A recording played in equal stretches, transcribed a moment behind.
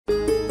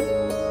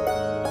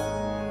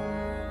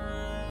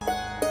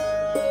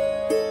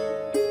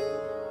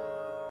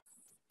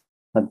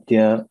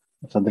अद्य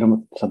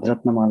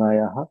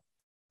सद्रत्नमालायाः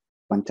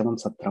पञ्चमं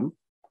सत्रं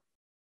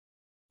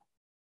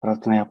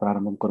प्रार्थनया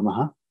प्रारम्भं कुर्मः।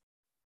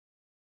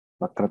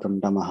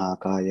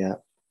 वक्रतुण्डमहाकाय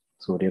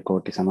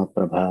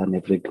सूर्यकोटिसमप्रभा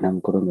निर्विघ्नं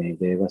कुरु मे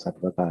देव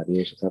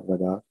सर्वकार्येषु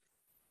सर्वदा।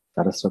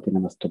 सरस्वती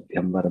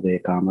नमस्तुभ्यं वरदे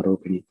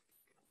कामरूपिणि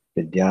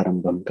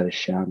विद्यारम्भं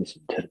करिष्यामि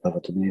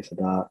सिद्धिर्भवतु मे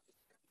सदा।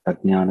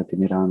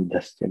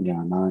 अज्ञानतिमिरान्धस्य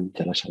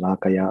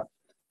ज्ञानाञ्जलशलाकया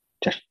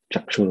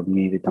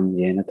चक्षुरुन्मीलितं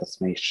येन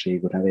तस्मै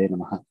श्रीगुरवे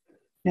नमः।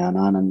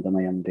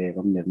 ज्ञानानन्दमयं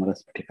देवं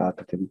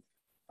निर्मलस्फटिकाकृतिम्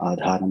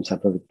आधारं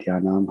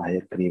सर्वविद्यानां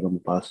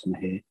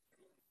हयग्रीवमुपास्महे।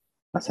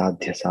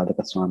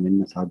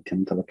 असाध्यसाधकस्वामिन् असाध्यं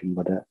तव किं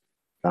वद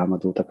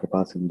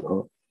रामदूतकृपासिन्धो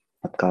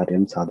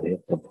मत्कार्यं साधय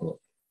प्रभो।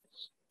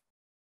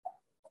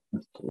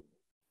 अस्तु,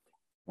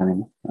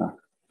 इदानीं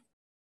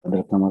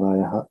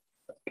सद्रत्नमालायाः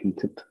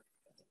किञ्चित्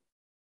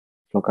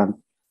श्लोकान्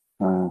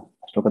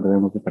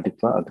श्लोकद्वयमपि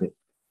पठित्वा अग्रे।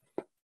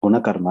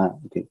 गुणकर्म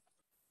इति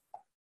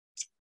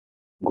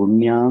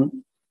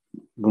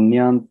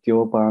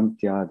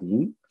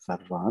गुण्यान्त्योपान्त्यादीन्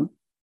सर्वान्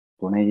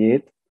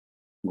गुणयेत्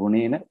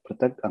गुणेन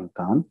पृथक्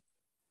अंकान्।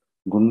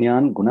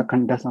 गुण्यान्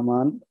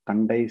गुणखण्डसमान्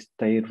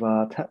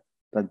खण्डैस्तैर्वाथ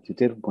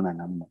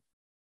तद्युतिर्गुणनम्।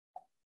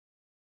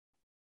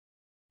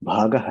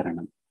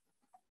 भागहरणम्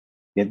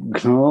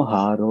यद्घ्नो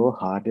हारो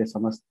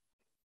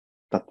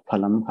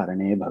हार्यसमस्तत्फलं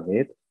हरणे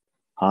भवेत्।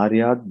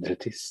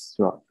 हार्याद्धृतिः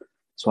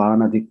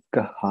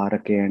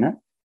स्वानधिकहारकेण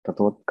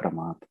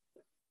ततोत्क्रमात्।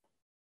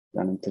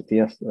 इदानीं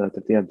तृतीय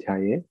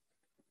अध्याये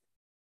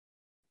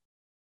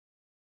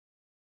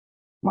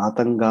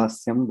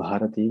मातङ्गास्यं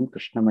भारतीं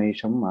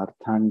कृष्णमैषं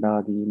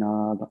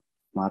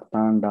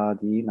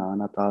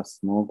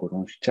मार्ताण्डादीनानतास्मो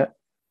गुरुंश्च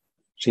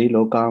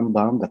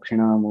श्रीलोकाम्बां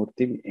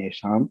दक्षिणामूर्तिम्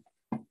येषां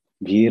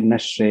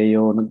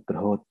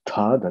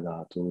भीर्नश्रेयोनुग्रहोत्था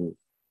ददातु।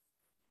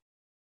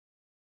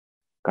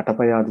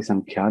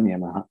 कटपयादिसंख्या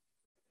नियमः।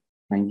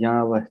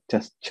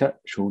 नञ्यावचश्च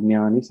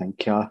शून्यानि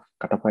संख्याः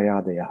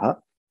कटपयादयः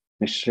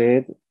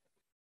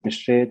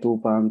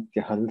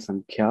मिश्रेतूपान्त्यहल्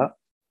संख्या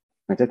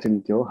न च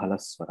चिन्त्यो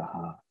हलस्वरः।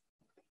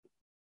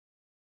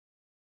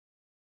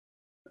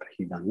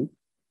 इदानीं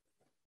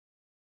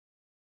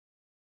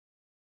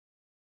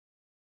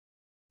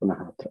पुनः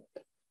अत्र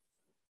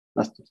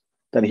अस्तु।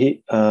 तर्हि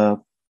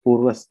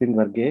पूर्वस्मिन्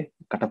वर्गे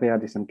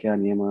कटपयादिसंख्या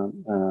नियम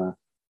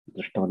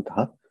दृष्टवन्तः।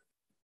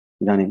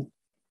 इदानीं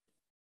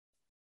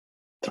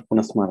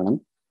पुनस्मरणं।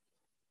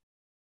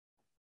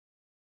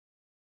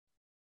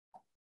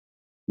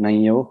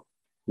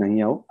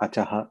 नञ्यौ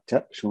अचः च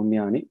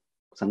शून्यानि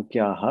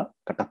संख्याः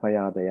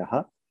कटपयादयः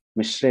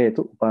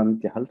मिश्रेतु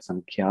उपान्त्यहल्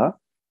संख्या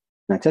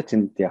न च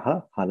चिन्त्यः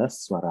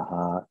हलस्वरः।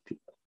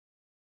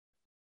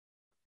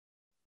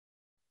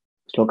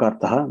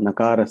 श्लोकार्थः।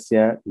 नकारस्य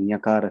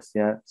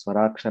ञकारस्य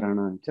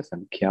स्वराक्षराणां च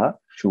संख्या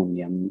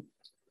शून्यम्।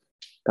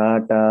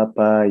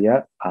 काटापय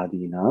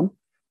आदीनां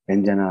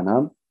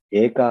व्यञ्जनानाम्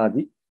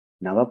एकादि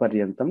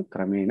नवपर्यन्तं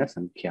क्रमेण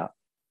संख्या।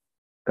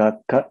 क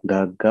ख ग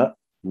ग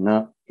ङ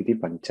इति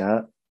पञ्च,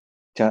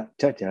 च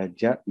च ज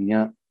ज ञ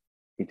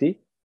इति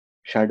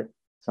षड्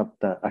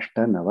सप्त अष्ट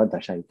नव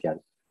दश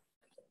इत्यादि।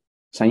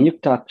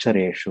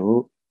 संयुक्ताक्षरेषु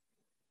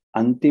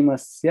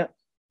अन्तिमस्य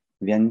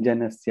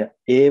व्यञ्जनस्य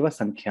एव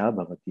संख्या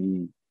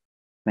भवति।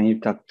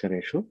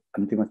 संयुक्ताक्षरेषु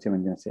अन्तिमस्य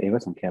व्यञ्जनस्य एव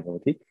संख्या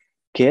भवति।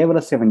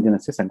 केवलस्य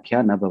व्यञ्जनस्य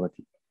संख्या न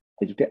भवति।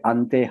 इत्युक्ते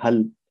अन्ते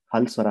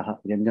हल् स्वरः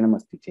व्यञ्जनम्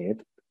अस्ति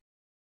चेत्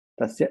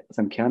तस्य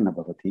संख्या न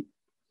भवति।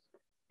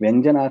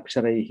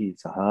 व्यञ्जनाक्षरैः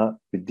सह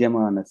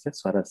विद्यमानस्य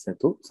स्वरस्य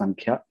तु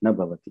संख्या न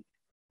भवति।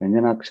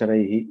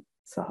 व्यञ्जनाक्षरैः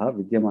सह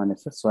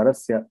विद्यमानस्य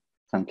स्वरस्य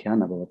संख्या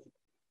न भवति।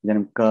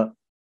 इदानीं क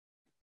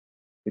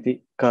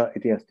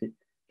इति अस्ति,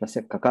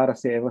 तस्य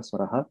ककारस्य एव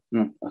स्वरः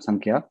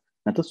संख्या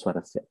न तु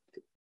स्वरस्य।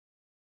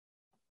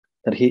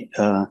 तर्हि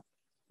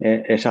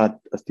एषा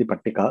अस्ति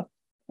पट्टिका।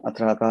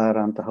 अत्र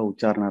अकारान्तः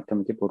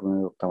उच्चारणार्थम् इति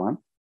पूर्वमेव उक्तवान्,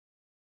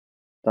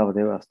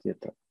 तावदेव अस्ति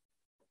अत्र।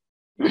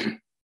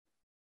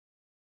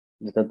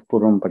 तत्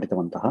पूर्वं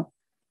पठितवन्तः।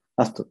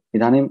 अस्तु,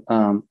 इदानीं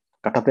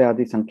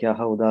कटपयादिसंख्याः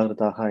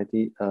उदाहृताः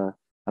इति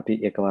अपि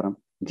एकवारं।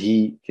 धी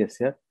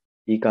इत्यस्य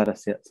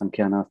ईकारस्य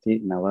संख्या नास्ति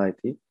 9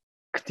 इति।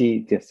 क्ति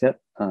इत्यस्य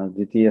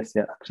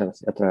द्वितीयस्य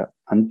अक्षरस्य अत्र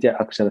अन्त्य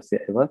अक्षरस्य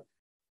एव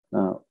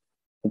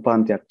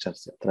उपान्त्य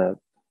अक्षरस्य अत्र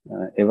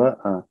एव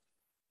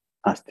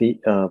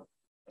अस्ति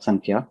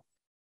संख्या।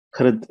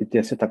 हृद्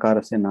इत्यस्य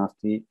तकारस्य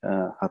नास्ति,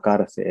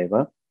 हकारस्य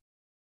एव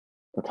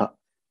तथा।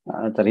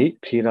 तर्हि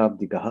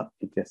क्षीराब्दिगः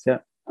इत्यस्य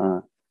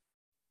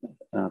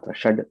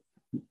षड्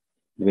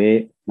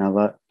 2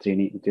 9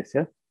 3 इत्यस्य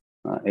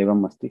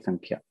एवम् अस्ति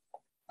संख्या।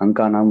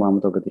 अङ्कानां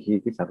वामतो गतिः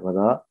इति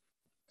सर्वदा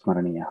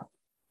स्मरणीयः।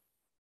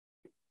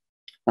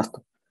 अस्तु,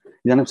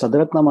 इदानीं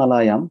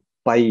सद्रत्नमालायां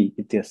पै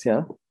इत्यस्य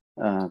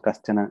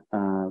कश्चन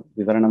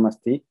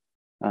विवरणमस्ति,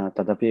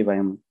 तदपि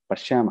वयं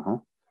पश्यामः।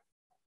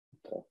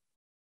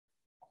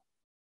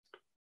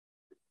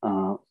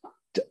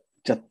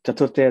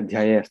 चतुर्थे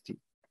अध्याये अस्ति।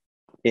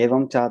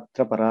 एवं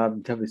चात्र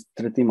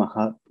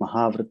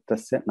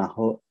परार्धविस्तृतिमहावृत्तस्य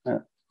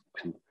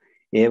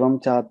एवं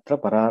चात्र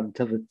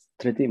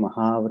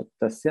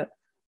परार्धविस्तृतिमहावृत्तस्य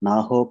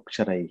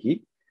नाहोक्षरैः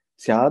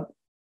स्याद्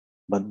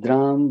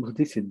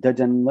भद्राम्भुति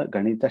सिद्धजन्म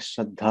गणित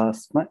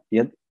श्रद्धास्म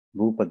यद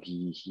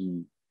भूपगीहि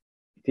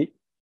इति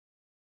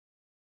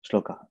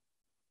श्लोकः।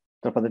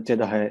 अत्र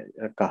पदच्छेदः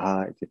कः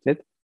इति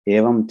चेत्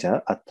एवं च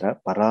अत्र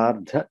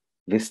परार्ध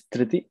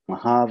विस्तृति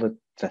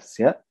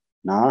महावृत्रस्य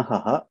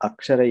नाहः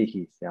अक्षरैः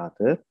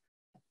स्यात्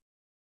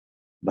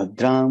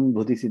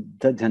भद्राम्भुति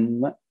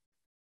सिद्धजन्म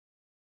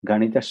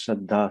गणित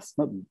श्रद्धास्म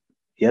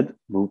यद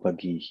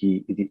भूपगीहि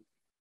इति।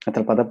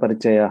 अत्र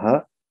पदपरिचयः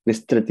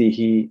विस्तृतिः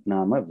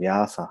नाम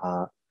व्यासः।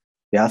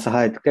 व्यासः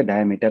इत्युक्ते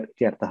डायमीटर्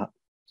इति अर्थः।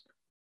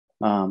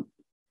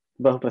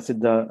 बहु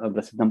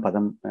प्रसिद्धं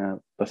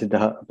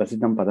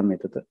पदम्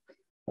एतत्।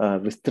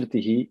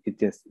 विस्तृतिः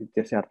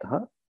इत्यस्य अर्थः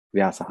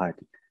व्यासः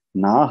इति।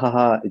 नाहः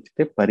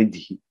इत्युक्ते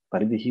परिधिः।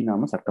 परिधिः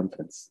नाम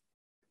सर्कम्फरेन्स्।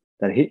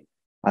 तर्हि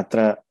अत्र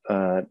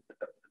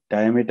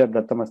डायमीटर्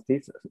दत्तमस्ति।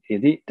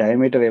 यदि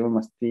डायमीटर् एवम्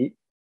अस्ति,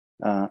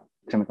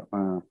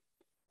 क्षम्यताम्,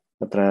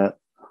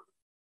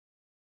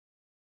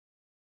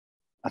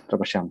 अत्र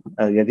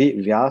पश्यामः। यदि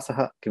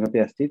व्यासः किमपि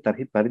अस्ति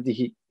तर्हि परिधिः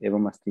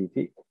एवम् अस्ति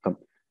इति उक्तं।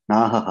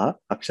 नाहः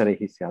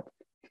अक्षरैः स्यात्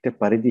इत्युक्ते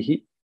परिधिः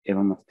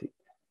एवम् अस्ति।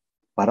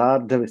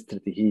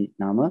 परार्धविस्तृतिः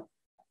नाम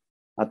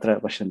अत्र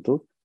पश्यन्तु,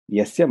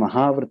 यस्य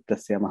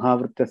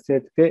महावृत्तस्य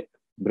इत्युक्ते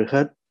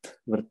बृहत्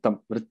वृत्तं।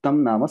 वृत्तं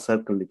नाम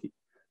सर्कल् इति।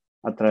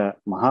 अत्र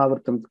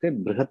महावृत्तम् इत्युक्ते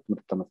बृहत्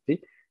वृत्तमस्ति।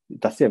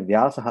 तस्य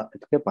व्यासः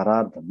इत्युक्ते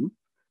परार्धं,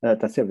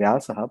 तस्य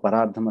व्यासः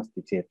परार्धम्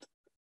अस्ति चेत्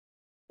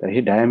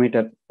तर्हि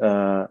डायमीटर्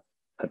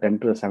 10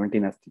 to the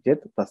 17 अस्ति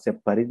चेत् तस्य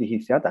परिधिः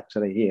स्यात्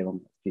अक्षरैः एवम्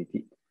अस्ति इति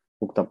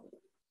उक्तम्।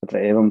 तत्र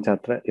एवं च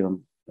अत्र एवं।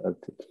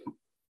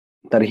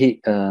 तर्हि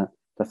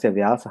तस्य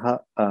व्यासः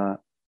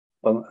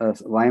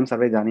वयं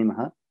सर्वे जानीमः,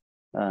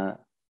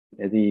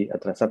 यदि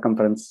अत्र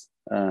सर्कम्फरेन्स्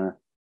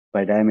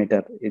बै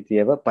डायमीटर्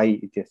इत्येव पै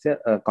इत्यस्य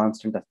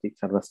कान्स्टण्ट् अस्ति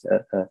सर्वस्य।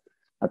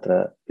 अत्र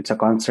it's a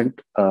constant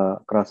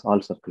across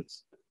all सर्कल्स्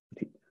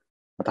इति।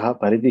 अतः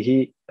परिधिः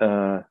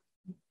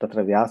तत्र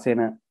व्यासेन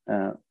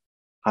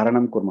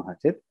हरणं कुर्मः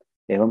चेत्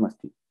एवम्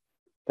अस्ति।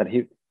 तर्हि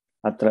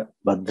अत्र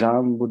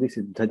भद्राम्बुदि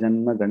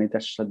सिद्धजन्म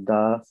गणितश्रद्धा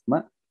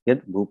स्म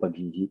यद्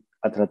भूपगीः।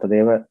 अत्र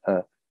तदेव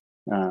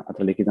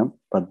अत्र लिखितं।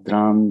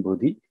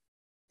 भद्राम्बुदि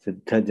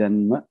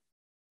सिद्धजन्म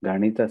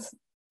गणित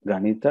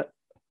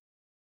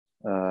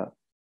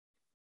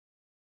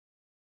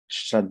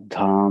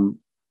श्रद्धा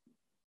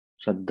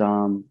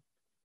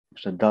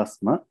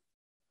स्म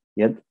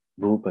यद्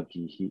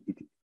भूपगीः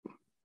इति।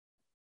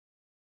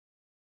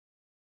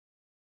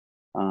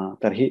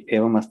 तर्हि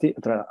एवम् अस्ति।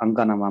 अत्र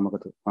अङ्कानां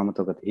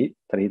वामतो गतिः।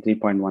 तर्हि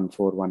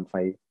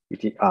 3.1415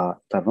 इति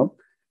सर्वम्।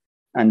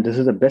 And this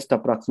is the best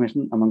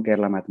approximation among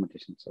Kerala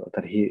mathematicians. So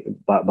तर्हि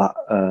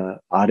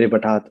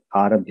आर्यभटात्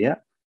आरभ्य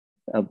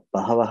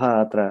बहवः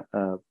अत्र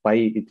पै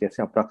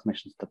इत्यस्य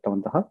अप्राक्सिमेशन्स्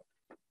दत्तवन्तः।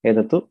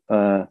 एतत्तु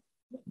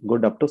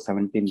good up to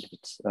 17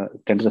 digits,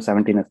 10 to the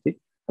 17 अस्ति,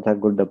 अतः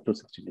good up to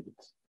 16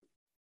 digits,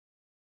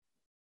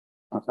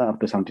 up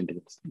to 17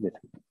 digits.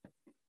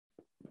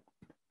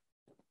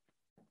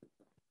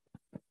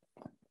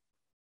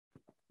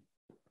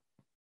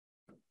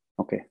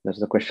 Okay, that's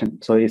the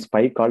question. So is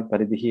pi called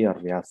paridhihi or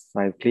vyasa?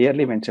 I have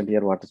clearly mentioned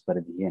here what is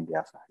paridhihi and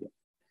vyasa.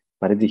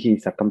 Paridhihi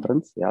is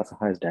circumference, vyasa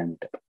is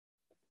diameter.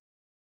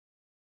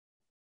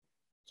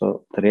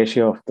 So the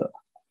ratio of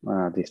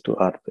these two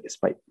is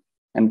pi,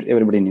 and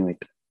everybody knew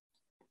it.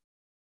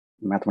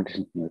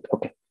 Mathematicians knew it.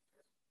 Okay.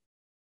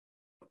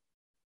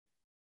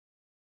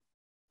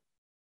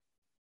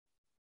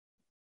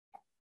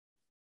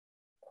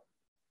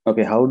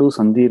 Okay, how do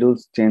Sandhi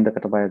rules change the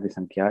Katabaya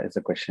Sankhya is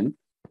the question.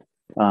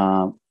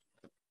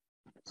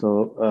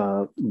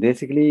 So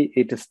basically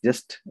it is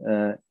just,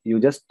 you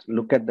just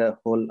look at the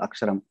whole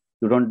Aksharam.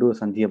 You don't do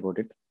Sandhi about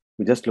it.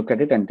 You just look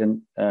at it and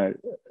then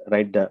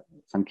write the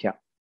Sankhya.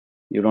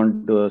 You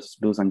don't do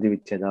Sandhi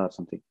Vicheda or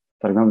something.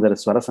 For example, there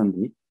is Swara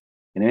Sandhi.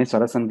 Anyway,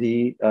 Swara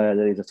Sandhi,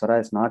 the Swara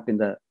is not in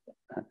the,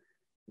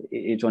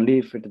 it's only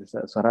if it is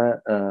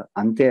Swara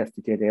Ante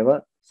asti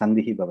chedeva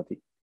Sandhihi bhavati.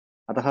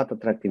 Atah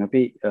tatra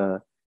kimapi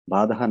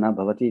बाधः न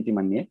भवति इति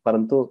मन्ये,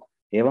 परन्तु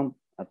एवं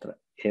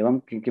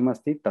किम्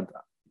अस्ति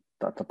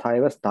तथा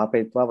एव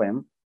स्थापयित्वा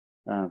वयं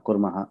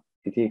कुर्मः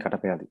इति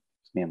कटपयादि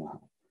नियमः।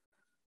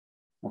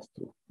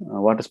 अस्तु,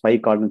 वाट् इस् पै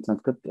काल्ड् इन्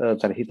संस्कृत?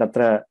 तर्हि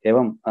तत्र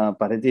एवं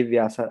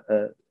परिधिव्यास,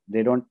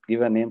 they don't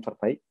give a name for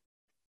pi,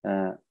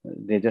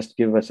 they just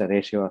give us a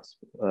ratio of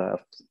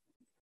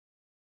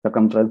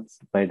circumference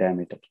by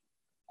diameter.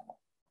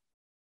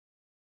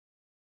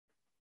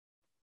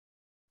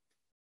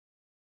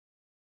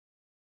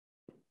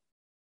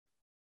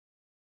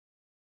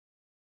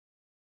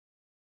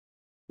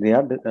 They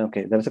are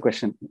okay. There is a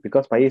question,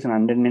 because pi is an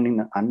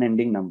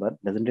unending number.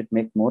 Doesn't it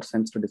make more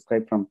sense to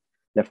describe from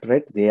left to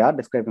right? They are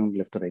describing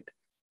left to right,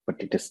 but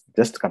it is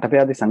just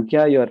Katapayadi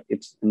Sankhya.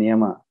 It's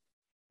niyama.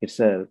 It's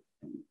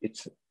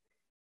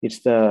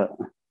the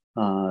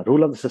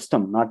rule of the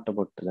system, not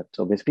about that.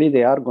 So basically,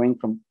 they are going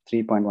from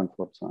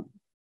 3.14. So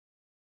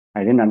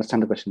I didn't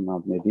understand the question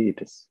now. Maybe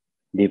it is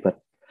deeper.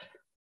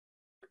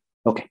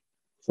 Okay,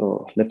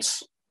 so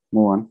let's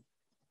move on.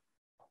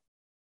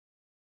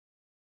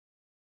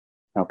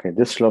 Okay,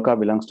 this shloka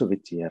belongs to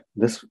which year?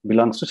 This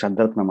belongs to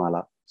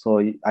Sadratnamala. So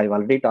I've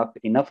already talked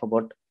enough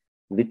about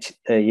which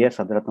year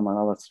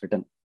Sadratnamala was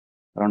written,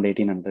 around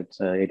 1800s,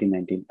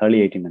 1819,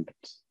 early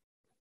 1800s.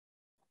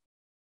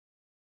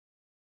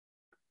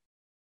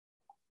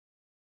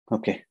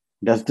 Okay,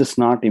 does this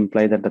not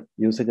imply that the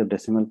usage of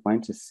decimal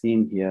points is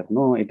seen here?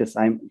 No, it is.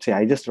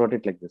 I just wrote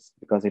it like this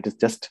because it is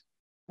just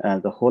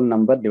the whole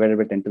number divided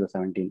by 10 to the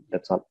 17.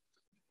 That's all.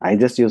 I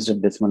just used a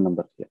decimal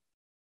number here.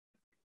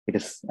 It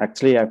is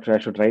actually, I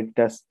should write it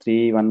as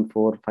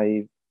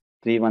 3145,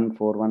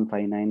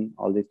 314159,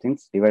 all these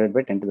things divided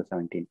by 10 to the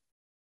 17.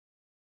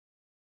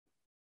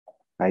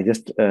 I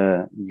just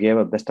gave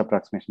a best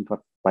approximation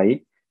for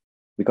pi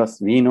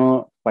because we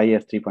know pi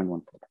as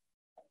 3.14.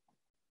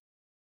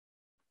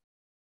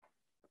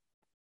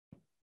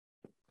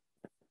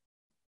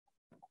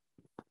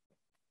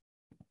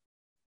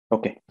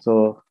 Okay,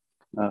 so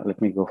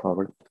let me go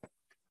forward.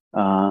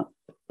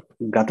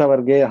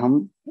 गतवर्गे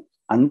अहम्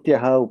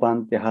अन्त्यः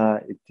उपान्त्यः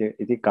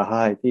इति कः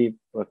इति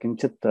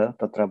किञ्चित्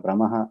तत्र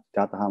भ्रमः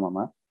जातः मम,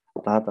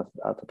 अतः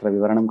तत्र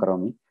विवरणं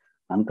करोमि.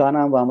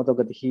 अङ्कानां वामतो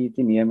गतिः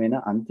इति नियमेन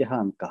अन्त्यः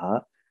अङ्कः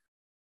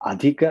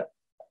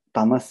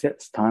अधिकतमस्य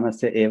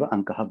स्थानस्य एव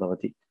अङ्कः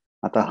भवति.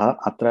 अतः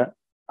अत्र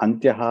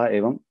अन्त्यः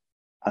एवम्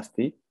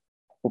अस्ति,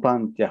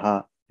 उपान्त्यः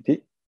इति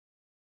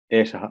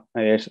एषः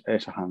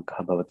अङ्कः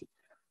भवति.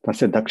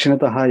 तस्य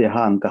दक्षिणतः यः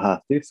अङ्कः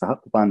अस्ति सः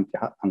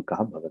उपान्त्यः अङ्कः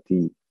भवति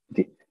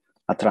इति.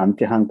 अत्र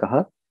अन्त्यः अङ्कः,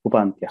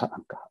 उपान्त्यः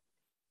अङ्कः.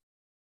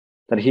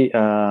 तर्हि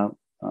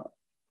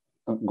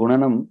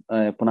गुणनं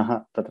पुनः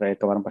तत्र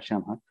एकवारं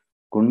पश्यामः.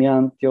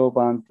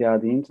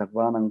 गुण्यान्त्योपान्त्यादीन्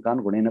सर्वान् अङ्कान्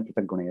गुणेन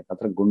पृथक् गुणेत.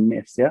 अत्र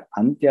गुण्यस्य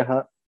अन्त्यः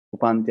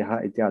उपान्त्यः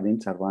इत्यादीन्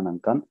सर्वान्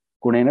अङ्कान्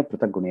गुणेन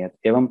पृथक् गुणेत.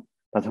 एवं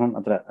प्रथमम्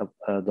अत्र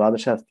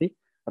 12 अस्ति,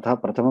 अतः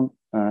प्रथमम्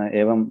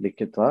एवं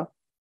लिखित्वा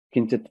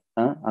किञ्चित्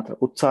अत्र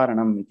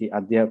उत्सारणम् इति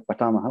अद्य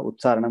पठामः.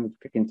 उत्सारणम्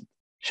इत्युक्ते किञ्चित्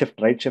शिफ्ट्,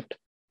 रैट् शिफ्ट्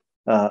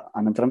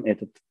अनन्तरम्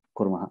एतत्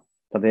कुर्मः.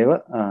 तदेव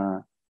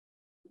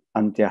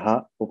अन्त्यः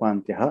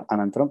उपान्त्यः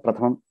अनन्तरं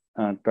प्रथमं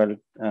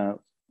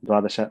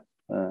 12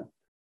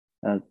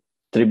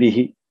 त्रिभिः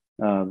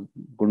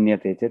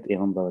गुण्यते चेत्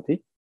एवं भवति,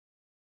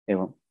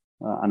 एवम्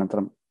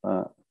अनन्तरं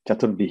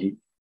चतुर्भिः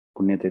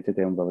गुण्यते चेत्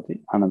एवं भवति.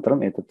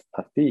 अनन्तरम् एतत्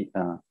अस्ति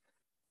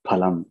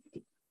फलम् इति.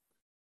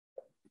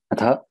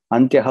 अतः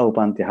अन्त्यः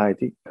उपान्त्यः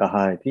इति कः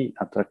इति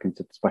अत्र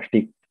किञ्चित्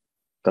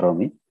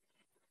स्पष्टीकरोमि.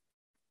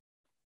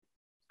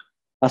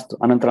 अस्तु,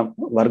 अनन्तरं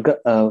वर्ग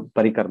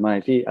परिकर्म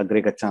इति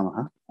अग्रे गच्छामः.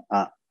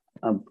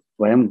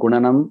 वयं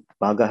गुणनं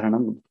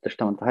भागहरणं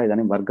दृष्टवन्तः,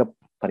 इदानीं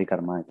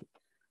वर्गपरिकर्म इति.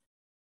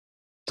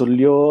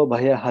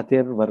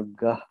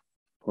 तुल्योभयहतिर्वर्ग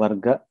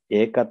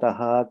एकतः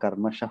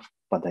कर्मशः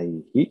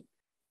पदैः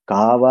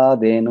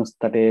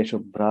कावादेनुस्तटे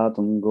शुभ्रा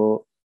तुङ्गो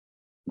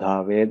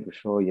धावेद्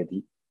वृषो यदि.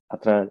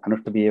 अत्र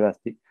अनुष्टुप् एव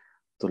अस्ति.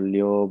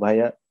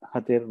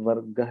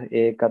 तुल्योभयहतिर्वर्गः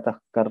एकतः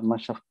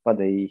कर्मशः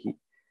पदैः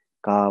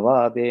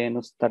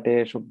कावादेनुस्तटे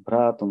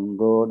शुभ्रा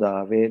तुङ्गो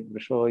धावेद्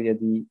वृषो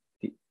यदि.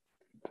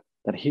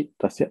 तर्हि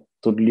तस्य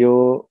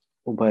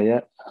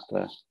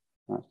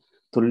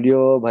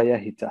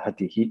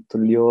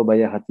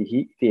तुल्योभयहतिः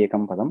इति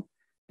एकं पदं.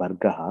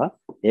 वर्गः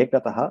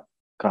एकतः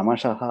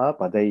क्रमशः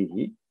पदैः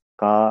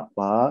का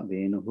वा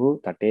धेनुः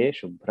तटे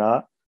शुभ्रा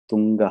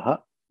तुङ्गः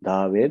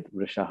धावेद्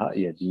वृषः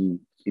यदि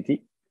इति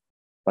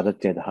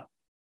पदच्छेदः.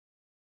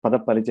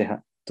 पदपरिचयः.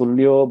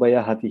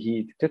 तुल्योभयहतिः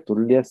इत्युक्ते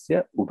तुल्यस्य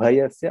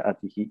उभयस्य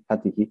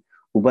हतिः.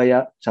 उभय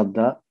शब्द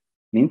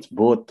मीन्स्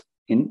बोत्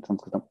इन्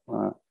संस्कृतम्.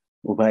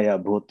 उभय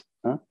बोत्.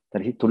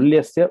 तर्हि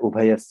तुल्यस्य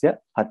उभयस्य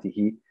हतिः.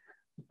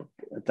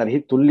 तर्हि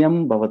तुल्यं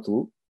भवतु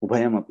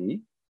उभयमपि,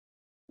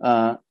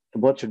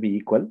 बोत् शुड् बि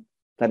ईक्वल्.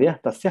 तर्हि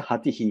तस्य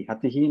हतिः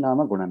नाम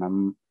गुणनं.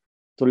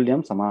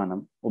 तुल्यं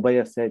समानम्,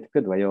 उभयस्य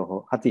इत्युक्ते द्वयोः,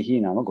 हतिः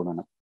नाम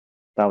गुणनं.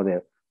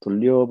 तावदेव.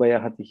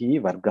 तुल्योभयहतिः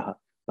वर्गः.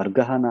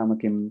 वर्गः नाम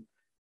किं?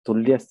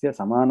 तुल्यस्य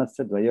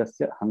समानस्य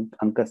द्वयस्य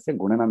अङ्कस्य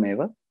गुणनमेव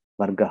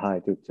वर्गः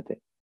इति उच्यते.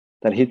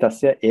 तर्हि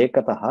तस्य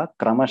एकतः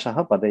क्रमशः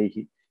पदैः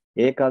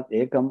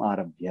एकम्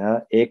आरभ्य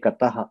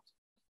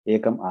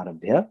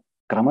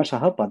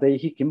क्रमशः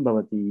पदैः किं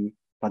भवति?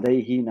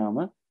 पदैः नाम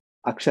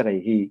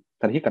अक्षरैः.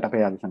 तर्हि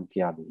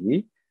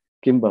कटकयादिसङ्ख्याभिः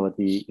किं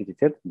भवति इति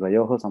चेत्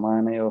द्वयोः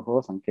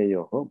समानयोः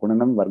संख्ययोः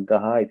गुणनं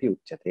वर्गः इति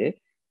उच्यते.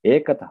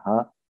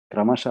 एकतः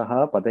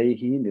क्रमशः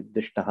पदैः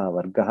निर्दिष्टः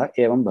वर्गः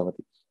एवं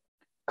भवति.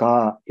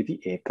 का इति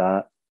एक,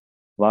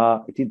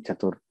 वा इति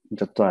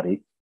चत्वारि,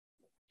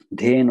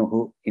 धेनुः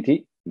इति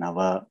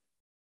 9.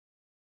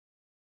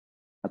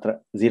 अत्र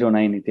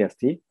 09 इति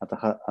अस्ति,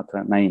 अतः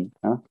अत्र 9.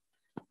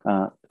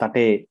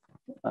 तटे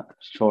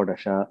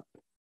 16,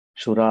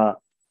 शुरा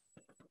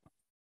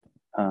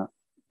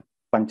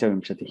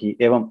 25.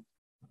 एवं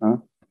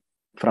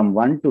from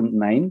 1 to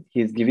 9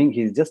 he is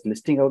just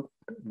listing out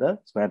the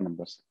square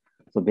numbers.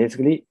 So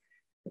basically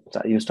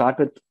you start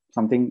with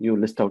something, you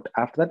list out.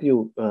 After that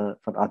you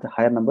for other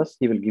higher numbers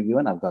he will give you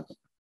an algorithm.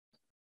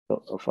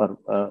 So for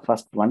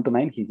first 1 to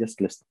 9 he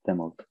just lists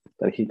them out.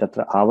 तर्हि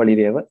तत्र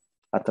आवलिरेव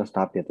अत्र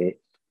स्थाप्यते.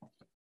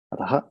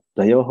 अतः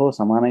द्वयोः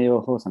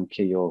समानयोः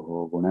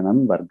संख्ययोः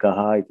गुणनं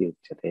वर्गः इति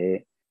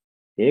उच्यते.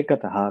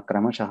 एकतः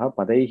क्रमशः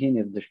पदैः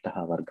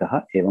निर्दिष्टः वर्गः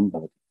एवं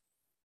भवति।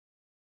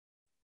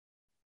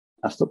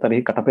 अस्तु,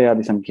 तर्हि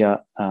कटपयादिसङ्ख्या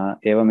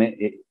एवमे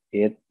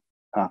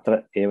अत्र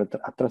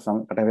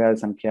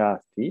कटपयादिसङ्ख्या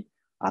अस्ति,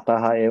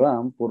 अतः एव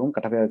अहं पूर्वं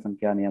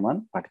कटपयादिसङ्ख्या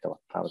नियमान्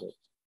पाठितवान् तावदेव।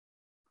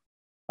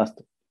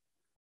 अस्तु,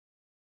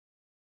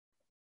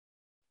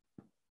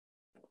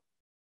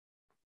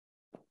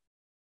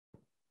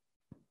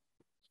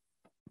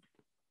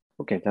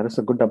 okay, there is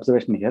a good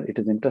observation here. It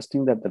is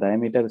interesting that the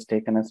diameter is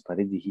taken as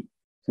paridhihi,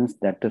 since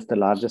that is the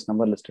largest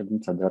number listed in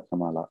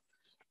Sadratnamala.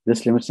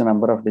 This limits the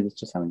number of digits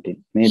to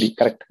 17. Maybe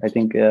correct. I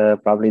think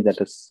probably that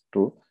is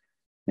true.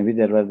 Maybe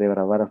they were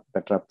aware of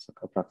better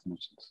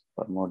approximations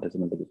for more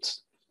decimal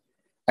digits.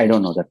 I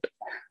don't know that.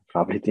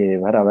 Probably they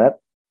were aware.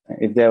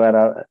 If they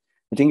were,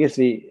 the thing is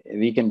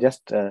we can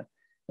just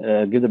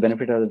give the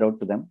benefit of the doubt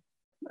to them.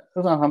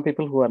 So some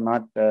people who are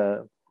not,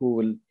 who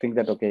will think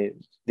that okay,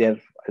 they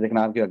can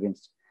argue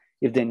against.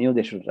 If they knew,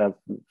 they should have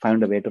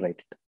found a way to write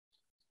it.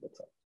 That's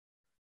all.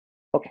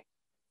 Okay.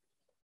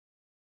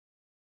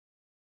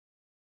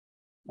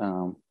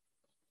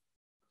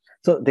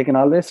 So they can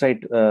always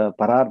write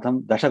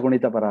parardham,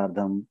 dashagunita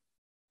parardham.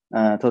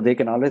 So they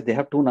can always, they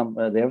have two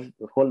they have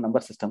a whole number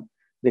system.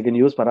 They can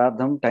use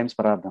parardham times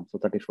parardham, so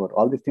 34.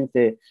 All these things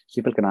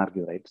people can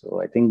argue, right? So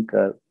I think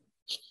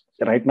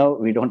right now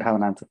we don't have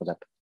an answer for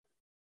that.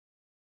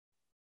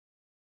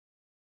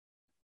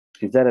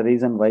 Is there a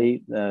reason why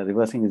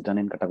reversing is done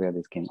in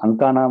Katavayadi scheme?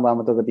 Ankana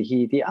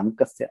vamatogatihi iti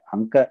ankasya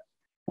anka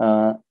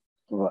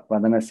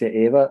vadanasya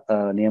eva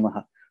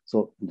niyamaha.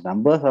 So the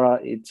numbers are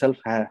itself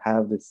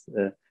have this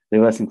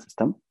reversing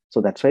system.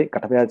 So that's why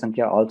Katavayadi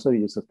Sankhya also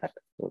uses that.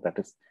 So that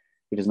is,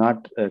 it is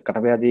not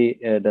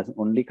Katavayadi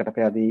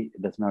Katavayadi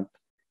does not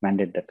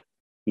mandate that.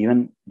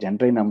 Even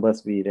Gentry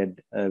numbers we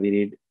read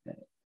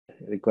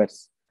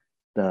requires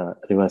the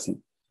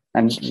reversing,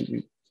 and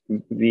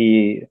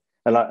we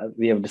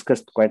have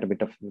discussed quite a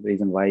bit of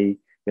reason why we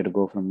have to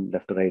go from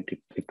left to right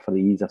for the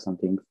ease of some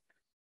things.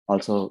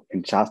 Also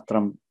in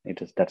Shastram,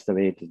 that's the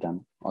way it is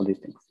done. All these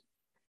things.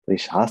 So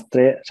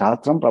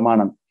Shastram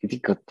pramanam iti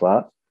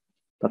kritva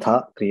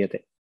tatha kriyate.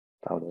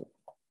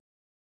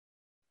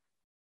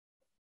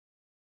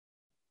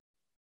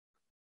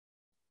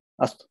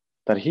 अस्तु,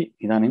 तर्हि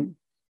इदानीं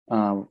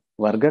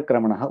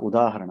वर्गक्रमणः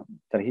उदाहरणं.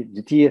 तर्हि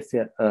द्वितीयस्य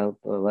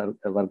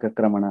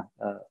वर्गक्रमणः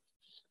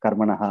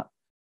कर्मणः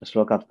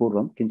श्लोकात्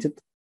पूर्वं किञ्चित्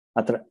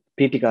अत्र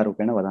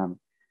पीठिकारूपेण वदामि.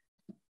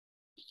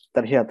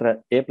 तर्हि अत्र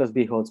a +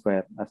 b होल्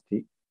स्क्वयर् अस्ति,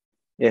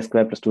 a²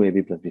 + 2ab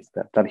 + b².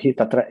 तर्हि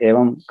तत्र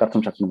एवं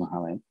कर्तुं शक्नुमः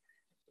वयम्.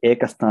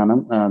 एकस्थानं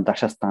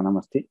दशस्थानम्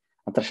अस्ति,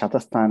 अत्र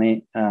शतस्थाने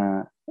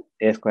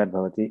a²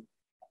 भवति,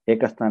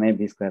 एकस्थाने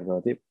b²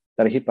 भवति.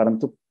 तर्हि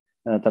परन्तु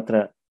तत्र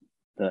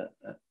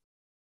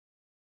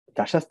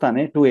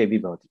दशस्थाने 2ab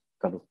भवति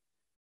खलु,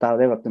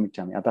 तावदेव वक्तुम्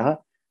इच्छामि. अतः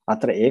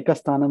अत्र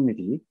एकस्थानम्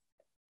इति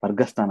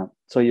वर्गस्थानं.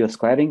 सो यु आर्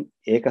स्क्वैरिङ्ग्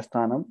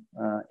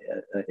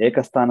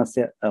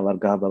एकस्थानस्य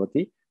वर्गः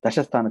भवति,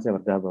 दशस्थानस्य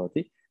वर्गः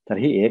भवति.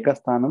 तर्हि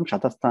एकस्थानं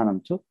शतस्थानं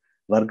च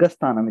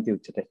वर्गस्थानम् इति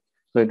उच्यते.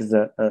 सो इट् इस्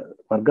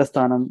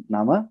वर्गस्थानं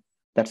नाम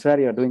that's वेर्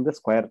you are doing the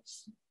स्क्वयर्स्,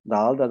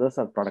 all the others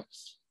are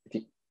products इति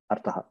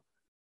अर्थः.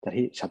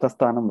 तर्हि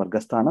शतस्थानं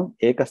वर्गस्थानं,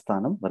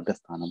 एकस्थानं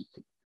वर्गस्थानम्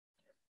इति.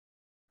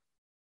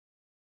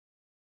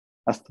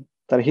 अस्तु,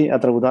 तर्हि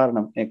अत्र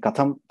उदाहरणं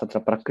कथं तत्र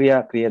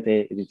प्रक्रिया क्रियते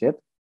इति चेत्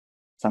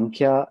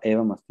संख्या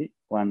एवम् अस्ति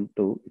 1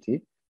 2 इति.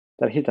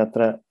 तर्हि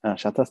तत्र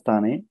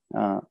शतस्थाने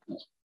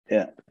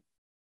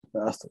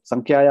अस्तु,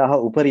 संख्यायाः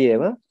उपरि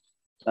एव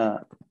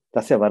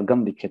तस्य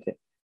वर्गं लिख्यते.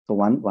 सो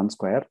 1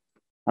 स्क्वयर्,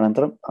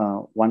 अनन्तरं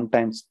 1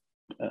 टाइम्स्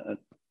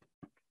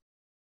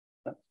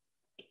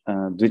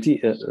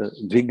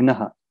द्विघ्नः.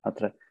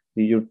 अत्र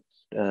you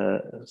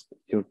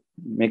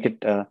make it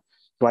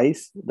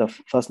twice the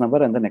first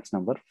number and the next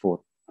number 4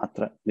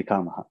 अत्र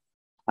लिखामः.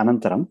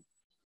 अनन्तरं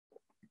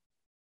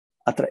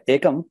अत्र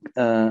एकं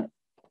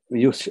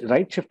you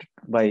right shift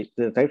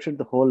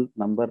the whole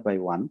number by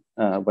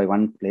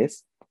one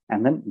place,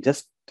 and then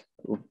just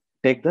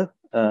take the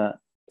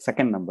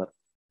second number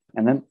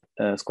and then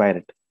square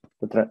it.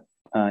 तत्र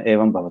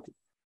एवं भवति.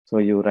 So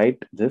you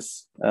write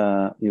this,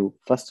 you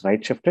first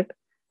right shift it,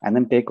 and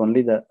then take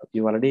only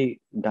you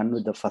already done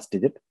with the first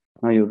digit.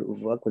 Now you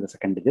work with the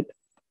second digit.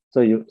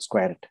 So you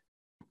square it.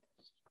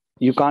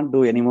 You can't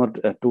do any more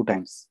 2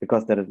 times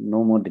because there are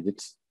no more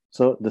digits.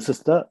 So this is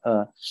the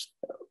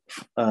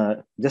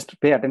just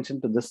pay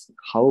attention to this,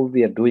 how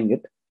we are doing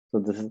it. So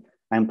this is,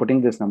 I am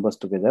putting these numbers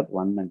together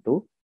 1 and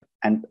 2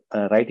 and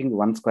writing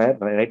 1 square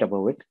right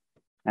above it,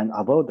 and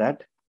above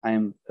that I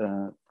am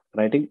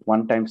writing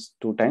 1 times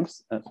 2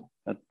 times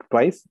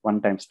twice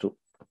 1 times 2,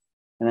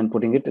 and then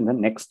putting it in the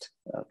next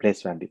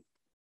place value,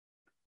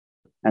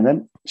 and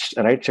then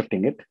right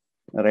shifting it,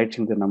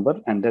 writing the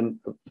number, and then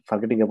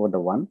forgetting about the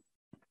 1,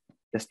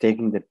 just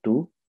taking the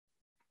 2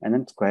 and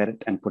then square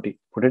it and put it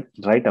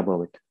right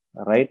above it,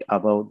 right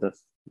above this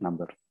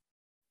number.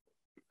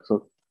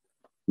 So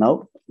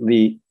now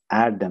we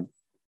add them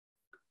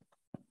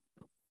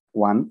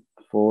 1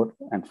 4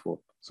 and 4.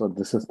 So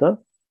this is the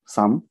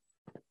sum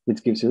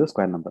which gives you the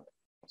square number.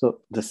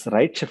 So this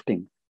right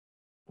shifting,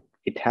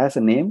 it has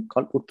a name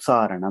called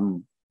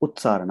Utsaranam.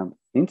 Utsaranam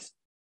means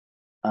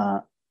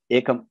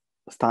ekam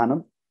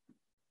sthanam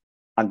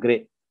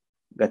agre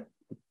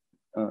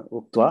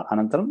uktva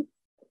anantaram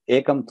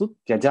ekam tu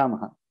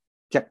tyajamaha.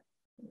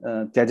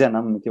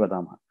 Tyajanam iti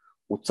vadamaha.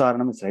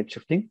 Utsaranam is right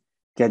shifting.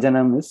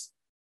 Tyajanam is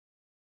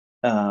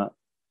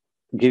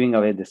giving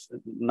away this,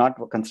 not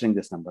considering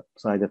this number.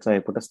 So that's why I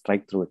put a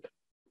strike through it.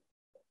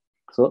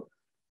 So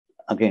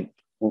again,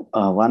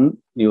 one,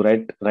 you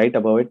write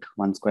above it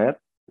 1 square,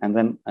 and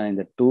then in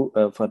the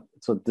 2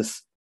 so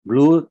this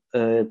blue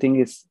thing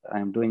is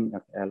I'm doing.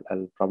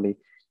 I'll probably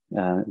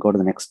go to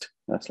the next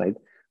slide.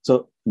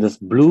 So this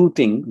blue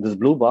thing, this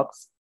blue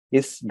box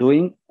is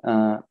doing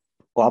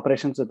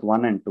operations with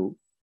 1 and 2.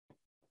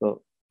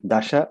 So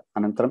dasha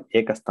anantaram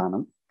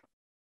ekasthanam.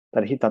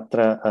 Tarhi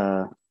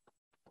tatra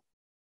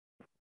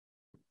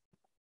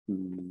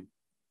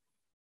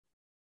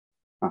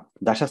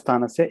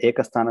dashasthanasya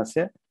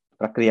ekasthanasya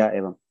prakriya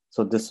evam.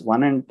 So this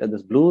one and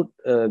this blue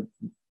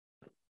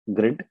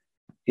grid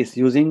is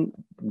using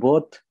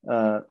both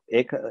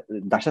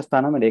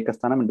dashasthanam and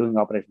ekasthanam and doing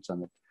operations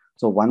on it.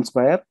 So 1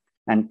 square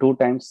and 2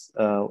 times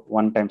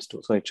 1 times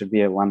 2. So it should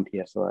be a 1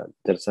 here. So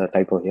there's a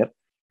typo here.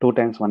 2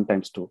 times 1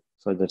 times 2.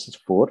 So this is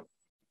 4.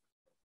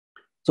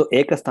 So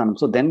ekasthanam.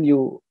 So then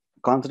you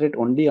concentrate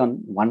only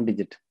on 1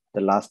 digit,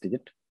 the last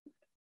digit,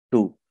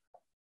 2.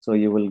 So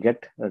you will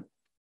get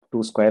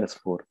 2 square is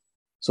 4.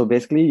 So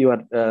basically you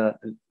are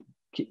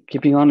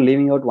keeping on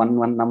leaving out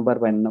one number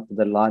when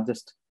the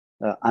largest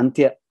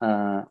antya,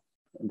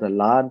 the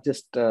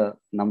largest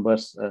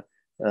numbers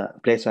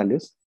place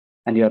values,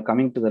 and you are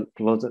coming to the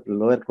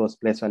lower close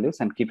place values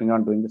and keeping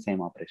on doing the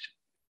same operation.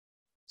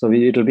 So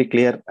it will be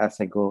clear as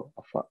I go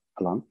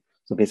along.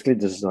 So basically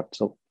this is what.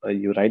 So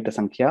you write the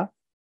sankhya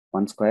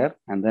 1 square,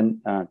 and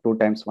then 2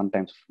 times 1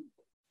 times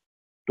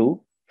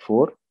 2,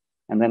 4,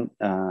 and then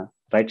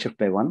right shift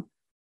by 1,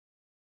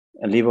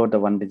 leave out the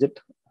 1 digit,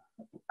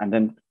 and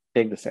then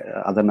take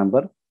the other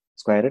number,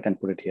 square it, and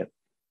put it here.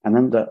 And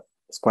then the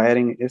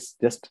squaring is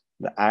just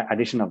the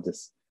addition of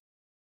this.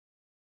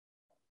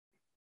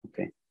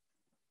 Okay.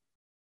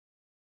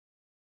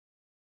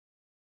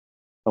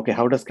 Okay,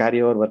 how does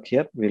carryover work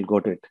here? We'll go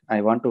to it.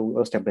 I want to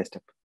go step by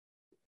step.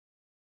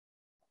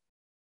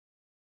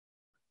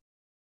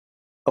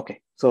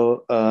 Okay,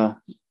 so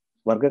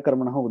Varga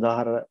Karmanaha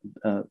Udahara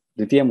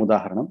Dvitiyam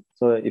Udaharanam.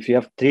 So if you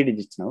have 3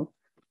 digits now,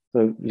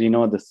 so we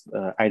know this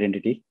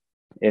identity,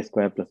 a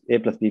square plus a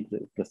plus b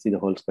plus c the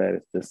whole square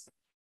is this.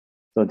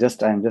 So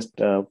I'm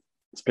just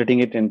splitting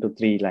it into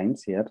 3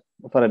 lines here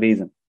for a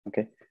reason.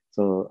 Okay,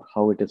 so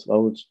how it is,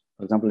 for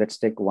example, let's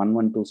take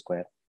 112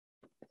 square.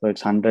 So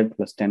it's 100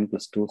 plus 10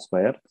 plus 2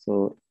 square.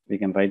 So we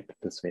can write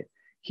this way.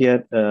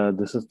 Here,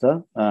 this is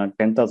the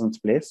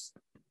 10,000th place.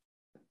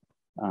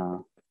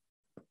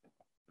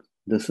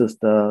 This is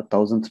the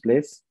 1000th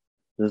place.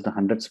 This is the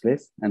 100th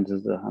place, and this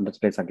is the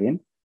 100th place again,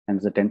 and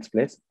this is the 10th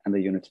place and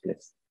the units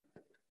place.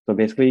 So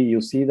basically,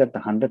 you see that the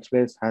 100th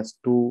place has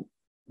 2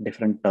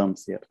 different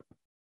terms here.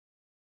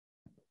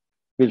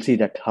 We'll see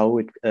that how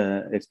it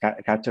is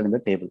captured in the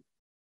table.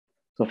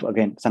 So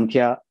again,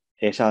 Sankhya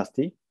Esha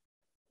Asti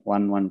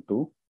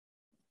 112.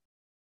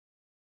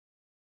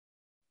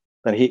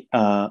 Tarhi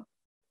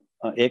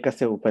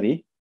ekasya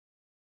upari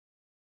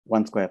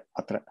 1 square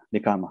atra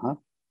likamaha.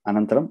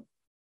 Anantaram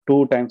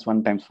 2 times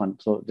 1 times 1.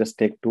 So just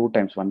take 2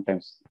 times 1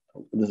 times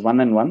this 1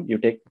 and 1. You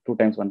take 2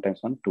 times 1 times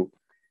 1, 2.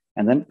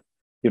 And then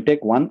you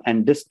take 1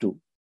 and this 2.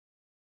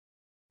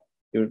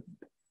 You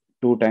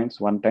 2 times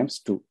 1 times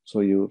 2.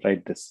 So you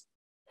write this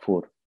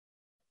 4.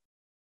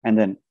 And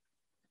then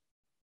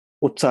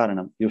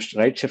Utsaranam. You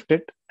right shift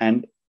it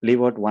and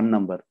leave out 1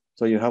 number.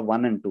 So you have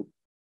 1 and 2.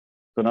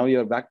 So now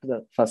you're back to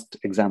the first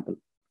example.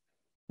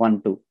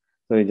 1, 2.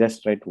 So you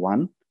just write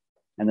 1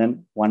 and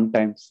then 1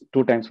 times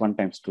 2 times 1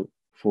 times 2,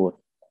 4.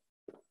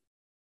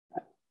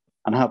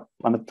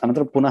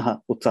 Another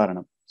punaha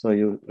utsaranam. So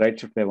you right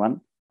shift by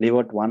 1, leave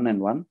out 1 and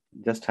 1,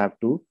 just have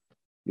 2.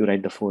 You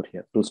write the 4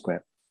 here, 2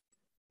 square.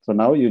 So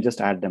now you just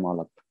add them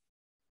all up.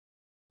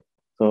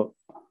 So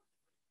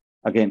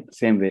again,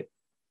 same way.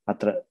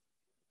 Atra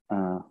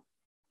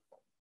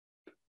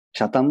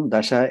shatam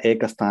dasha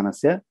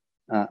ekasthanasya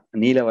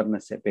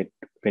neelavarnasya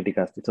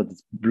petikasti. So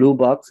this blue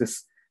box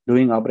is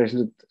doing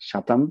operations with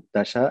shatam,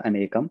 dasha, and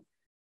ekam.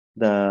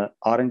 The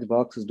orange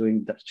box is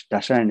doing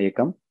dasha and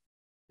ekam.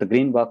 The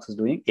green box is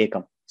doing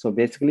ekam. So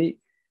basically,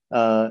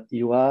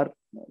 you are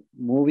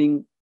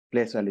moving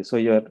place value. So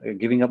you are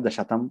giving up the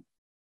shatam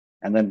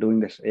and then doing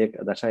the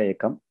dasha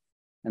ekam,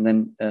 and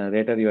then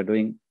later you are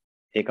doing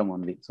ekam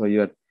only. So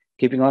you are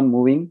keeping on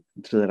moving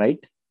to the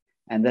right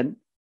and then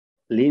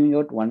leaving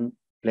out 1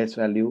 place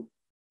value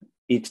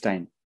each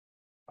time.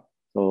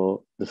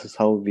 So this is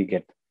how we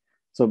get.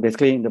 So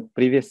basically, in the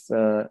previous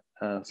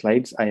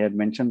slides, I had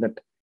mentioned that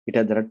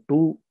there are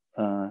 2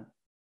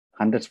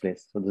 hundreds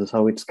place. So this is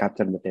how it's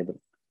captured in the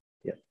table.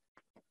 Yeah.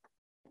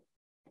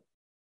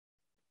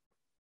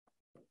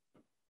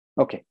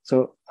 Okay.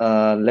 So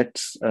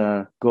let's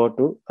go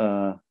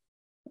to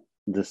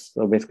this.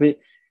 So basically,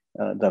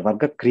 the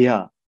varga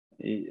kriya.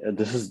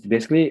 This is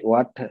basically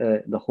what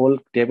the whole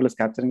table is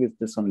capturing, is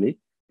this only.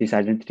 These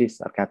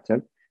identities are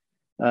captured.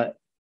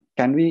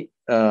 Can we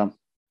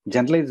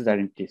generalize this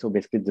identity? So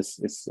basically this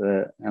is,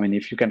 I mean,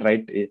 if you can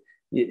write,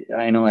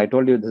 I know I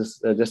told you this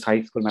is just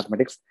high school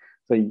mathematics.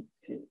 So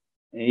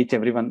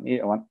every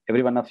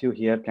one of you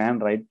here can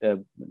write,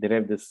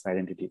 derive this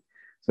identity.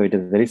 So it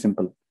is very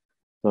simple.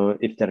 So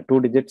if there are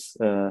 2 digits,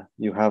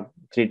 you have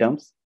 3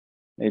 terms.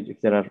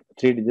 If there are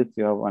 3 digits,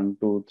 you have 1,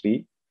 2,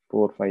 3,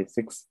 4, 5,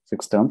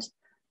 6 terms,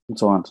 and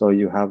so on. So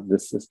you have,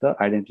 this is the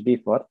identity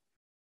for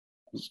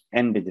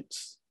n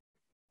digits.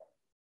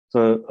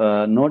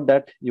 So note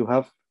that you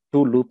have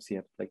 2 loops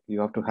here. Like you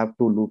have to have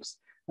 2 loops.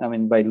 I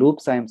mean, by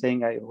loops, I am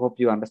saying, I hope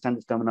you understand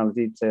this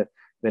terminology. It's a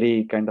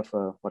very kind of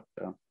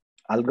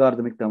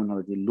algorithmic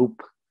terminology,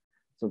 loop.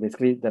 So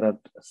basically, there are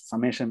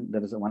summation.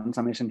 There is one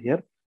summation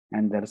here,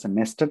 and there is a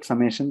nested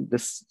summation.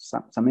 This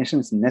summation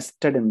is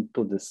nested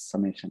into this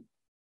summation.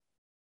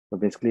 So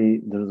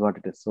basically, this is what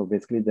it is. So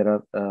basically,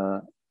 there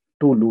are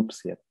 2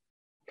 loops here.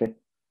 Okay,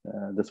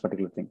 this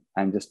particular thing.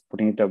 I'm just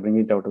putting it out,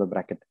 bringing it out of the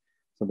bracket.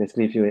 So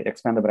basically, if you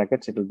expand the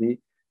brackets, it will be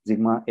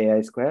sigma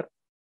ai square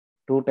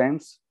 2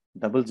 times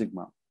double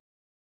sigma,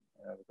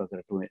 because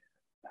there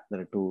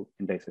are two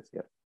indices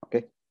here.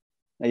 Okay.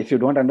 If you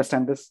don't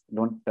understand this,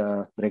 don't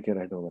break your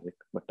head over it.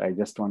 But I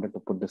just wanted to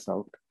put this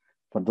out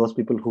for those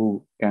people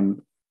who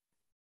can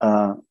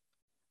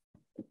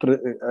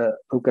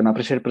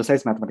appreciate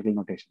precise mathematical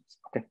notations.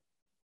 Okay.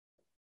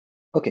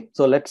 Okay.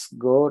 So let's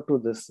go to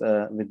this.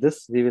 With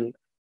this, we will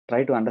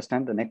try to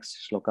understand the next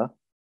shloka.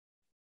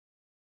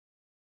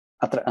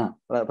 Atra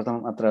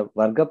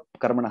varga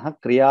karmanah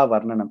kriya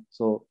varnanam.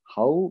 So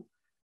how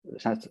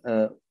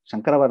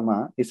Shankara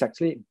Varma is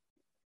actually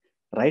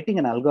writing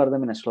an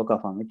algorithm in a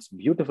shloka form. It's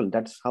beautiful.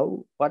 That's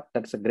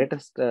the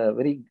greatest,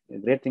 very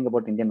great thing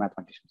about Indian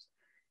mathematicians.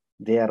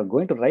 They are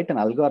going to write an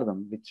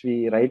algorithm which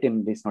we write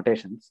in these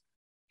notations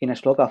in a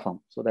shloka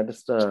form. So that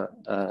is the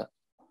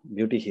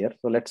beauty here.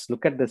 So let's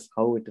look at this,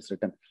 how it is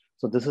written.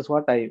 So this is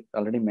what I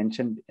already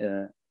mentioned,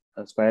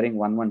 squaring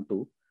 1, 1,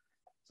 2.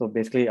 So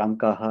basically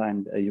ankaha,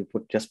 and you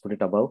just put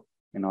it above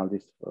in all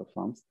these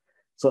forms.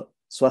 So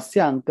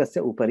swasya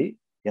ankasya upari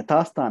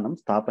yathastanam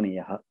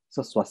sthapaniyah.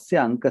 So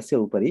swasya ankasya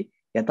upari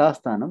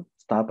yathastanam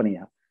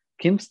sthapaniyah.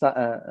 Kim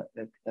kaha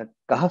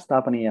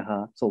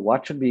sthapaniyah? So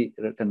what should be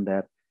written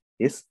there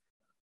is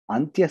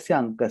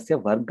antyasya ankasya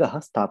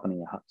vargah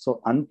sthapaniyah.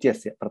 So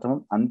antyasya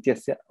pratamam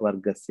antyasya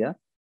vargasya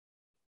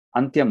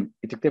antyam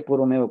itukte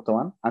purvame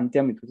uktavan.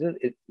 Antyam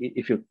itukte,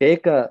 if you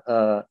take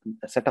a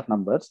set of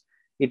numbers,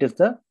 it is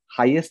the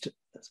highest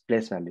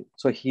place value.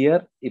 So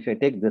here, if I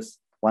take this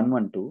 1,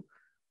 1, 2,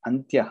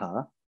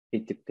 antyaha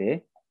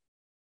itukte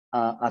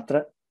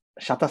atra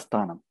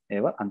शतस्थानम्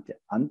एव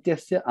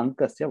अन्त्यस्य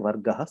अङ्कस्य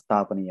वर्गः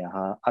स्थापनीयः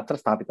अत्र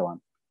स्थापितवान्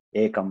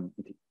एकम्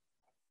इति।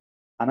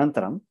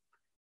 अनन्तरं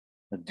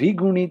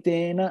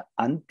द्विगुणितेन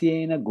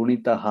अन्त्येन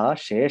गुणितः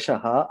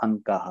शेषः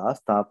अङ्कः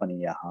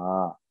स्थापनीयः।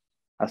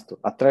 अस्तु,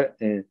 अत्र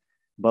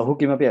बहु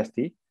किमपि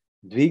अस्ति।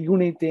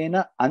 द्विगुणितेन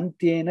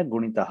अन्त्येन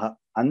गुणितः,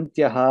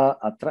 अन्त्यः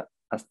अत्र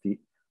अस्ति,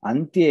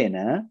 अन्त्येन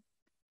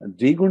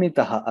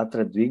द्विगुणितः,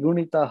 अत्र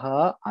द्विगुणितः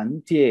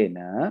अन्त्येन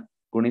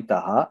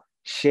गुणितः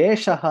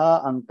शेषः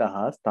अङ्कः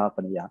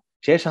स्थापनीयः।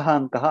 शेषः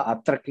अङ्कः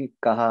अत्र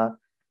कः?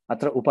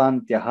 अत्र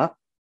उपान्त्यः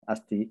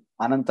अस्ति।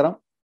 अनन्तरं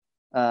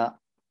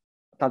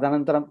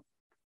तदनन्तरं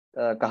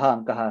कः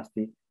अङ्कः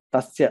अस्ति?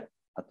 तस्य।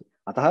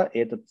 अतः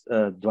एतत्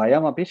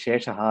द्वयमपि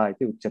शेषः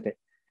इति उच्यते।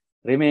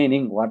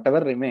 Remaining, what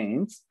ever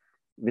remains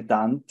with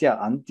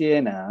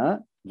अन्त्येन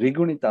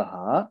द्विगुणितः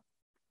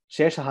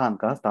शेषः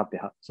अङ्कः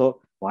स्थाप्यः।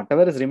 So what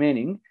ever is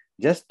remaining,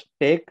 just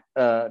take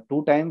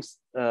 2 times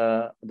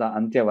the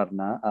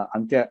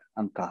antya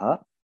ankaha,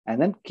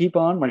 and then keep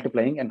on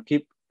multiplying and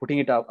keep putting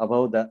it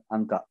above the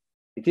anka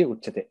iti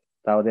uchyate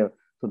tavadev.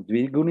 So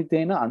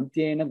dvigunitena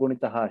antyena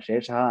gunitaha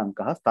sheshaha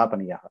ankaha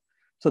sthapaniyah.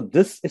 So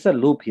this is a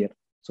loop here.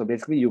 So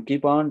basically you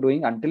keep on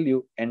doing until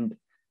you end,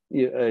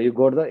 you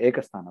go to the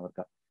ekasthana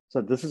varga.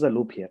 So this is a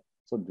loop here.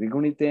 So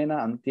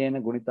dvigunitena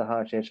antyena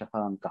gunitaha sheshaha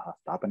ankaha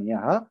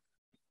sthapaniyah.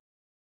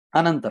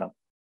 Anantaram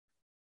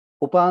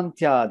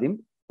upantyadim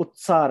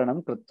उत्सारणं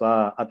कृत्वा,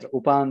 अत्र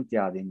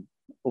उपान्त्यादिं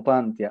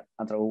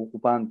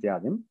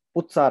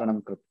उत्सारणं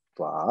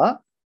कृत्वा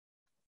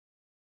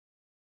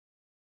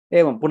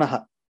एवं पुनः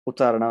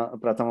उत्सारण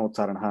प्रथमम्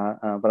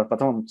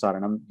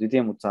उत्सारणं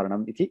द्वितीयम्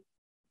उत्सारणम् इति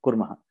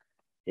कुर्मः।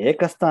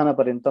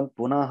 एकस्थानपर्यन्तं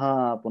पुनः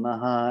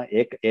पुनः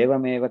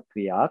एवमेव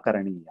क्रिया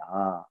करणीया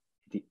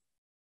इति।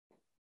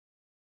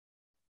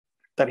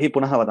 तर्हि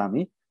पुनः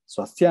वदामि,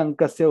 स्वस्य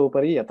अङ्कस्य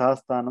उपरि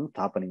यथास्थानं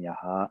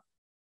स्थापनीयः,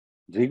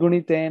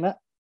 द्विगुणितेन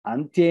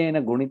अन्त्येन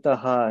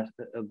गुणितः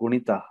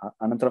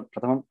अनन्तरं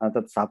प्रथमं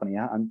तत्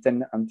स्थापनीयः,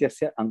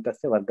 अन्त्यस्य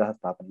अङ्कस्य वर्गः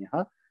स्थापनीयः,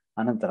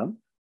 अनन्तरं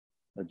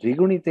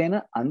द्विगुणितेन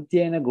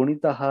अन्त्येन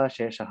गुणितः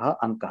शेषः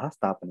अङ्कः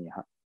स्थापनीयः,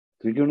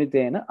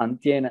 द्विगुणितेन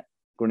अन्त्येन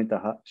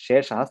गुणितः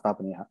शेषः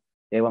स्थापनीयः।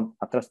 एवम्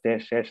अत्र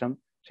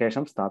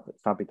शेषं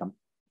स्थापितम्।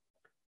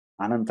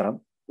 अनन्तरम्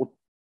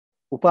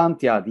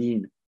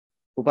उपान्त्यादीन्,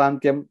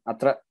 उपान्त्यम्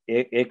अत्र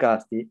एका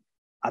अस्ति,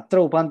 अत्र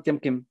उपान्त्यं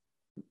किं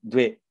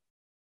द्वे,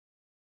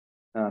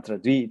 अत्र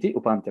द्वि इति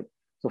उपान्त्यं.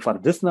 So for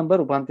this number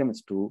उपान्त्यम्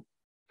is 2,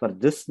 for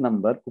this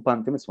number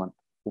उपान्त्यम् is 1.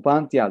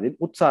 उपान्त्यादीन्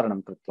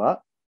उत्सारणं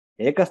कृत्वा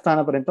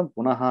एकस्थानपर्यन्तं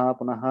पुनः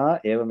पुनः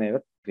एवमेव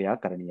क्रिया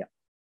करणीया,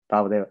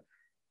 तावदेव.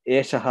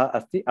 एषः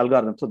अस्ति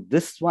algorithm. So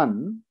this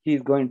one he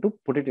is going to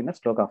put it in a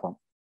shloka form.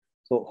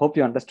 So hope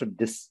you understood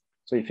this.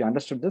 So if you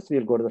understood this, we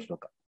will go to the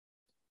shloka.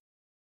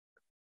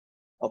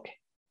 Okay.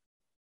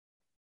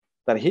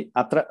 तर्हि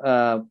अत्र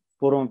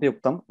पूर्वमपि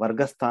उक्तं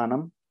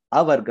वर्गस्थानम्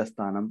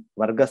अवर्गस्थानं,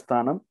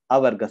 वर्गस्थानम्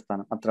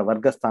अवर्गस्थानम्. अत्र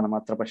वर्गस्थानम्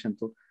अत्र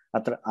पश्यन्तु,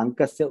 अत्र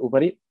अङ्कस्य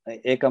उपरि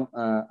एकम्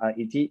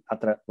इति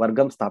अत्र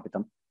वर्गं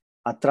स्थापितम्,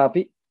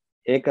 अत्रापि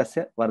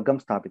एकस्य वर्गं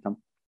स्थापितम्,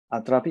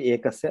 अत्रापि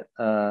एकस्य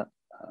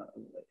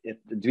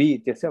द्वि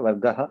इत्यस्य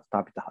वर्गः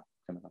स्थापितः,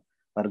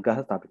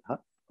 वर्गः स्थापितः,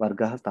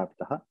 वर्गः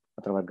स्थापितः,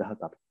 अत्र वर्गः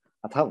स्थापितः.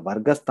 अतः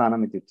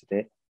वर्गस्थानम् इत्युच्यते,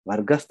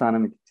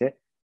 वर्गस्थानम् इत्युच्यते,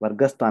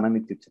 वर्गस्थानम्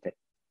इत्युच्यते.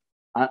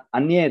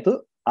 अन्ये तु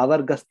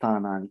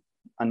अवर्गस्थानानि,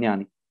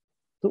 अन्यानि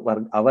तु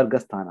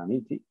अवर्गस्थानानि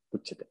इति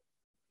उच्यते.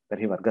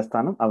 तर्हि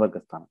वर्गस्थानम्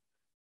अवर्गस्थानं.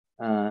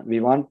 We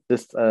want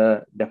this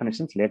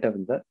definitions later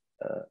in the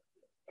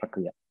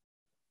प्रक्रिया.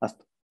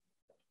 अस्तु,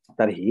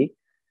 तर्हि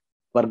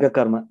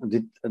वर्गकर्म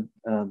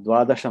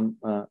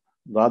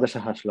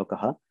द्वादशः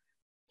श्लोकः.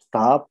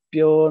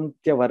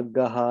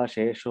 स्थाप्योऽन्त्यवर्गः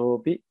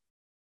शेषोऽपि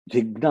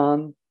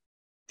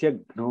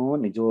धिग्नान्त्यघ्नो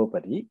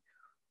निजोपरि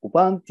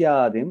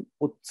उपान्त्यादिम्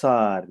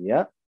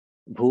उत्सार्य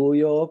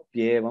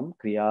भूयोऽप्येवं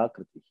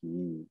क्रियाकृतिः.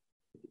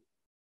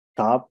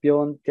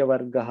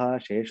 स्थाप्योऽन्त्यवर्गः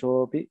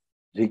शेषोऽपि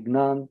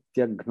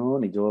धिग्नान्त्यघ्नो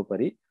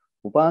निजोपरि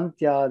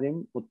उपान्त्यादिम्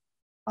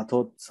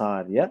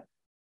अथोत्सार्य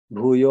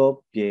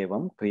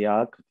भूयोऽप्येवं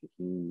क्रियाकृतिः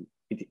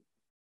इति.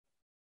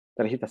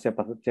 तर्हि तस्य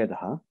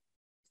पदच्छेदः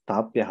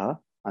स्थाप्यः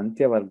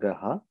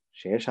अन्त्यवर्गः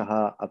शेषः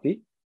अपि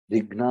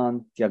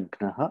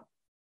धिग्नान्त्यघ्नः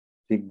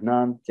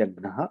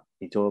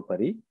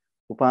निजोपरि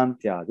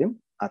उपान्त्यादिम्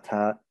अथ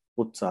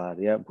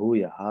उत्सार्य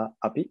भूयः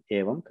अपि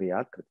एवं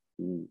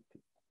क्रियाकृतिः.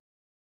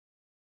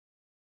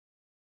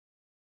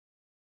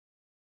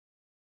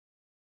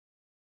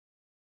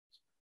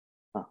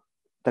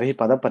 तर्हि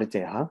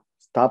पदपरिचयः.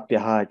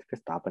 स्थाप्यः इत्युक्ते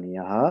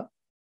स्थापनीयः,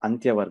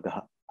 अन्त्यवर्गः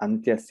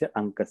अन्त्यस्य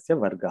अङ्कस्य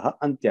वर्गः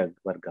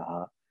अन्त्यवर्गः,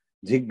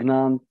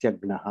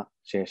 धिग्नान्त्यघ्नः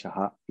शेषः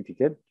इति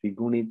चेत्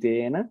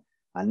द्विगुणितेन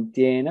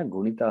अन्त्येन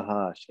गुणितः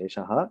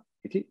शेषः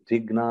इति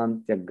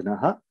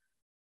धिग्नान्त्यघ्नः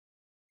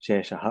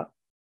शेषः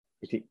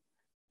इति.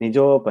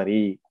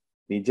 निजोपरि,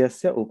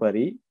 निजस्य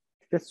उपरि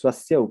इत्युक्ते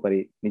स्वस्य उपरि,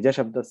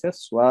 निजशब्दस्य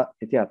स्व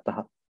इति अर्थः.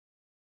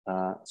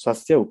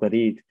 स्वस्य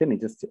उपरि इत्युक्ते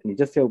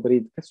निजस्य उपरि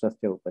इत्युक्ते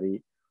स्वस्य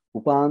उपरि.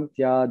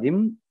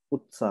 उपान्त्यादिम्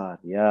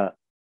उत्सार्य,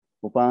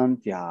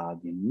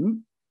 उपान्त्यादिम्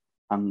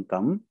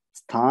अङ्कं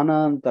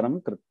स्थानान्तरं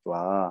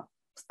कृत्वा,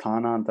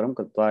 स्थानान्तरं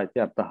कृत्वा इति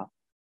अर्थः.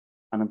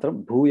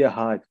 अनन्तरं भूयः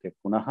इत्युक्ते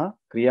पुनः,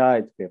 क्रिया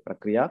इत्युक्ते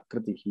प्रक्रिया,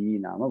 कृतिः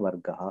नाम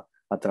वर्गः.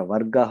 अत्र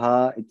वर्गः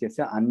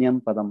इत्यस्य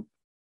अन्यत्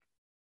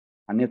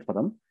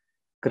पदं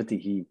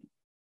कृतिः.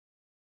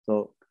 सो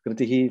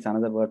कृतिः is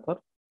another word for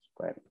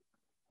square.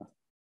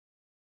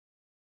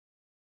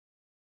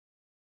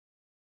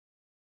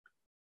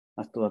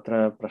 अस्तु, अत्र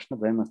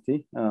प्रश्नद्वयमस्ति.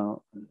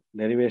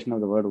 डेरिवेशन्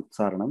आफ् द वर्ड्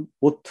उत्सारणम्.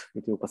 उत्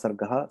इति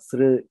उपसर्गः,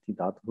 सृ इति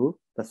धातुः,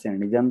 तस्य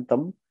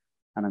निजन्तम्,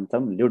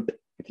 अनन्तरं ल्युट्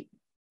इति.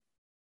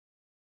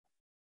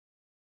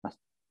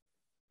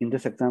 In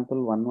this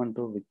example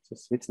 112,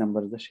 which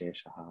number is the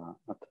शेषः?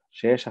 अत्र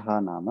शेषः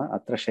नाम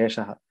अत्र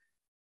शेषः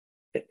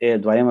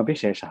द्वयमपि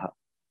शेषः,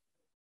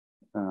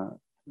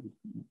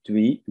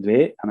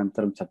 द्वे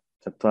अनन्तरं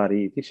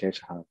चत्वारि इति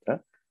शेषः.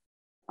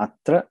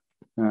 अत्र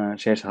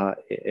शेषः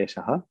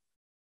एषः.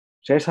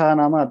 शेषः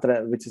नाम अत्र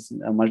which is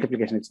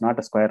multiplication, it's not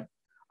a square.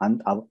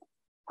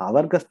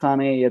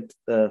 अवर्गस्थाने यत्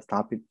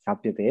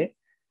स्थाप्यते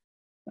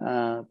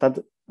तद्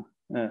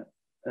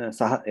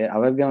सः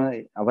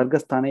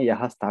अवर्गस्थाने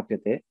यः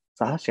स्थाप्यते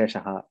सः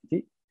शेषः इति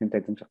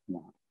चिन्तयितुं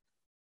शक्नुमः.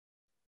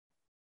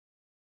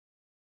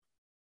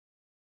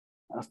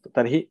 अस्तु,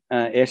 तर्हि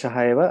एषः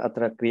एव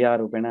अत्र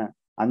क्रियारूपेण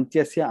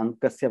अन्त्यस्य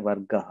अङ्कस्य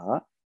वर्गः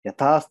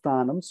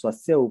यथास्थानं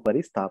स्वस्य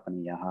उपरि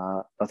स्थापनीयः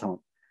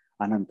प्रथमम्.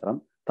 अनन्तरं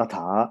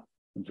तथा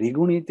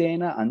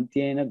द्विगुणितेन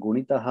अन्त्येन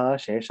गुणितः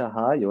शेषः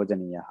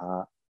योजनीयः.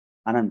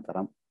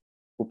 अनन्तरम्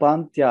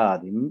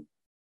उपान्त्यादिम्,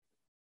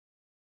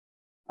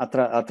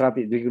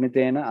 अत्रापि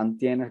द्विगुणितेन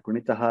अन्त्येन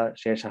गुणितः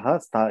शेषः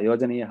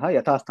योजनीयः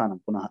यथास्थानं,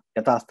 पुनः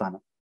यथास्थानं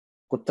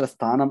कुत्र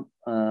स्थानं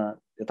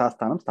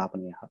यथास्थानं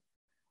स्थापनीयः.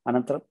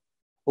 अनन्तरम्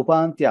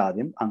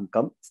उपान्त्यादिम्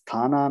अङ्कं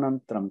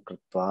स्थानान्तरं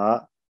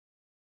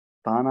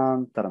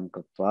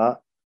कृत्वा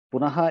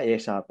पुनः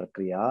एषा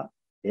प्रक्रिया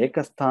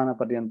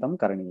एकस्थानपर्यन्तं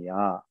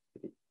करणीया.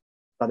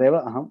 तदेव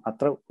अहम्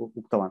अत्र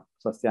उक्तवान्.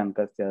 स्वस्य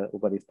अङ्कस्य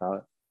उपरि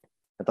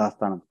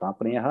यथास्थानं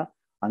स्थापनीयः,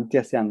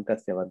 अन्त्यस्य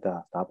अङ्कस्य वर्गः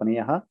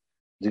स्थापनीयः,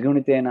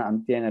 द्विगुणितेन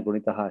अन्त्येन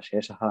गुणितः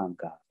शेषः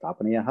अङ्कः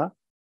स्थापनीयः.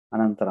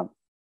 अनन्तरम्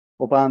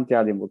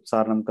उपान्त्यादिम्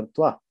उत्सारणं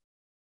कृत्वा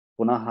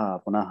पुनः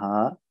पुनः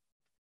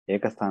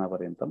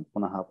एकस्थानपर्यन्तं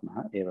पुनः पुनः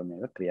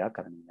एवमेव क्रिया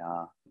करणीया.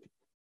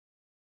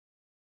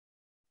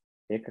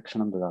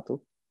 एकक्षणं ददातु।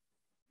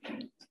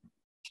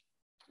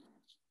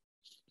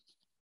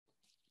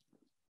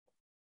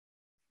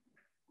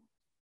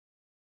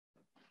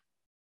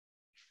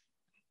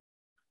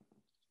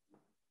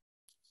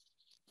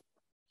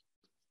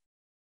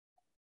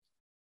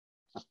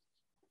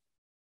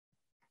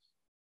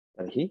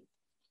 तर्हि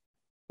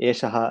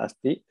एषः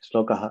अस्ति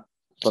श्लोकः,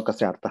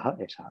 श्लोकस्य अर्थः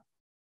एषः।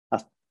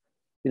 अस्तु,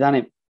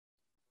 इदानीं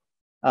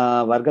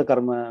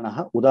वर्गकर्मणः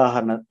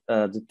उदाहरण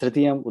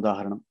तृतीयम्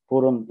उदाहरणं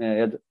पूर्वं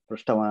यद्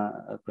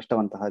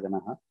पृष्टवन्तः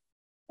जनाः,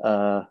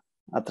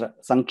 अत्र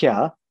संख्या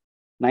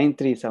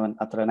 937,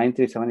 अत्र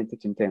 937 इति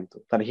चिन्तयन्तु।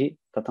 तर्हि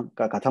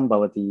कथं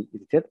भवति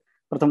इति चेत्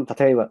प्रथमं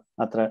तथैव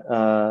अत्र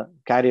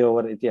क्यारि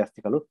ओवर् इति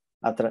अस्ति खलु,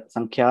 अत्र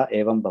संख्या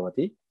एवं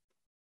भवति।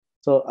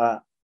 So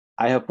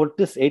I have put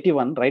this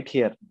 81 right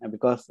here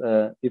because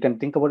you can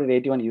think about it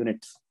 81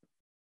 units.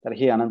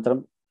 Tarhi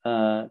anantaram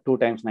 2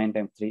 times 9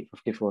 times 3,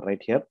 54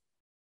 right here.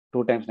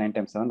 2 times 9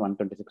 times 7,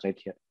 126 right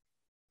here.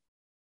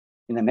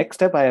 In the next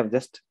step, I have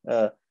just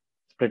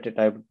split it.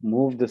 I have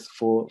moved this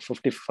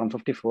 50 from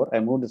 54. I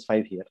moved this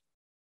 5 here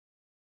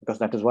because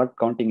that is what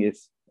counting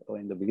is. So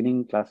in the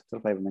beginning class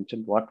itself, I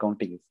mentioned what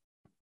counting is.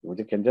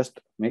 You can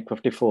just make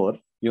 54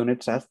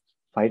 units as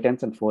 5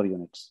 tenths and 4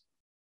 units.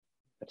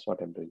 That's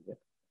what I'm doing here.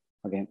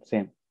 Again,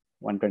 same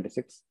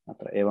 126.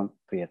 Atra evam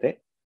kriyate.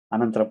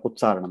 Anantaram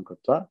utsaranam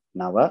krutva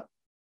 9.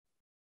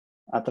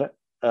 Atra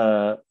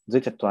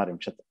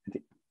dvichatvarimshat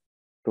iti.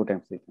 2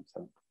 times 3 times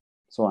 7.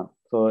 So on.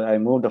 So I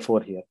moved the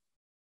 4 here.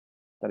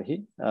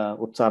 Tarhi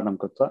utsaranam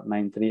krutva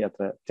 9 3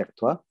 atra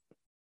tyaktva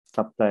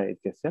sapta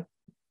ityasya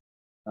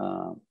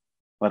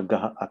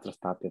vargaha atra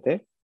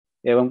stapyate.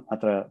 Evam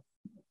atra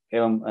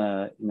evam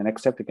in the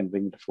next step you can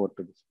bring the 4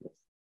 to this place.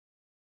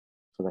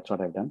 So that's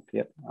what I've done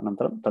here.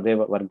 Anantaram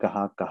tadeva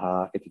vargaha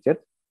kaha iti chet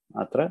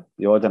atra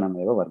yojanam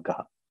eva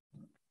vargaha.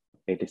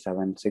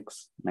 87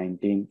 6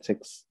 19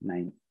 6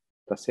 9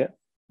 tasya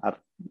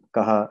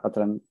kaha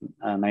atra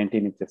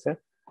 19 ityasya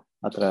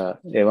atra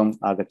evam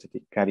agachati,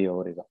 carry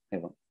over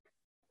evam.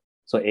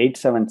 So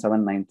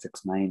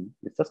 877969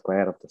 is the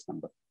square of this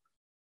number.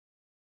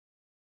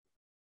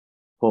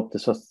 Hope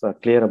this was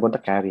clear about the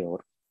carry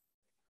over.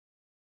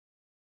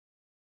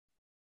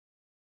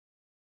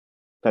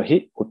 तर्हि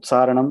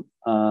उत्सारणं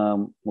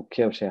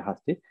मुख्य विषयः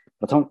अस्ति.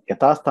 प्रथमं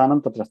यथास्थानं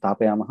तत्र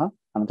स्थापयामः,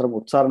 अनन्तरम्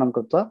उत्सारणं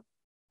कृत्वा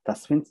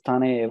तस्मिन्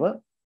स्थाने एव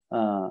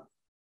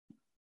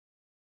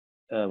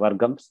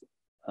वर्गं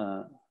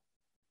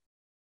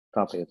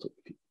स्थापयतु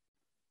इति।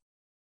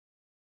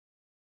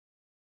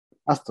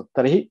 अस्तु,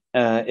 तर्हि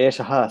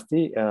एषः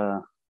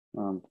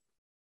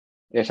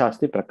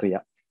अस्ति प्रक्रिया.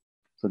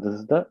 So this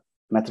is the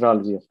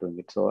methodology of doing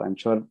it. So I'm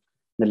sure in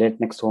the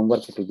next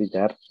homework it will be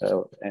there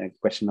a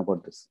question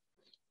about this.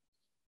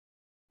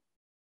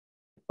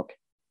 Okay.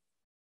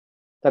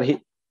 तर्हि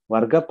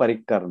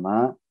वर्गपरिकर्म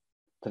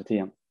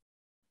तृतीयम्.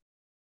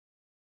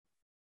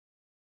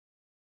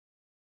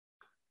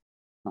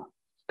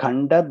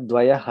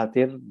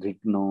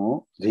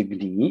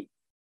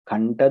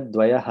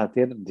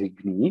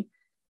 खण्डद्वयहतिर्द्विघ्नी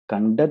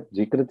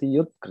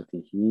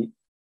खण्डद्विकृतियुत्कृतिः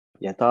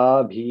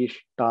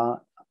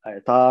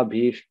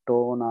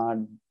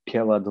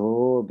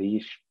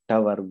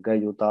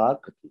यथाभीष्टोनाढ्यवधोभीष्टवर्गयुता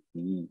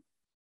कृतिः.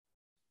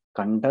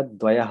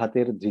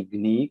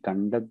 खण्डद्वयहतिर्द्विघ्नी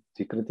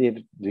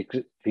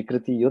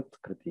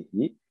खण्डद्विकृतियुत्कृतिः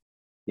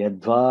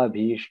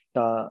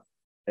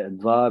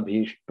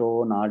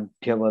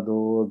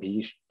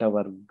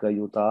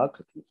यद्वाभीष्टोनाढ्यवधोभीष्टवर्गयुता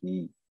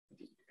कृतिः.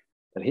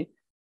 तर्हि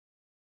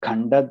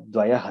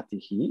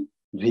खण्डद्वयहतिः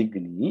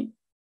द्विघ्नी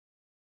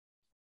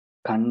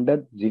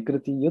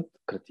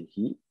खण्डद्विकृतियुत्कृतिः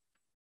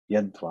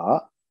यद्वा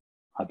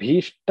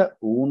अभीष्ट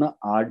ऊन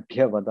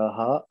आढ्यवदः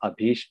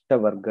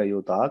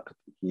अभीष्टवर्गयुता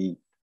कृतिः.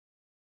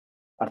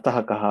 अर्थः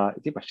कः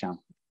इति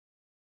पश्यामः.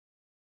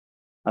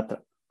 अत्र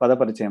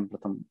पदपरिचयं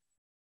प्रथमं.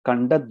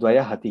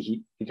 खण्डद्वयहतिः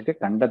इत्युक्ते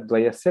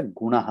खण्डद्वयस्य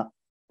गुणः.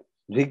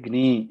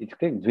 द्विघ्नी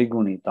इत्युक्ते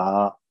द्विगुणिता.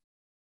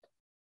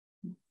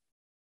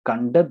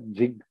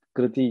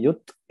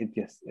 खण्डद्विकृतियुत्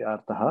इत्यस्य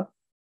अर्थः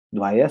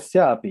द्वयस्य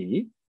अपि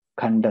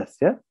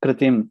खण्डस्य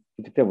कृतिम्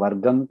इत्युक्ते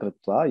वर्गं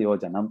कृत्वा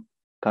योजनं.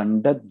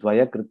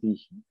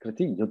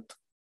 खण्डद्वयकृतियुत्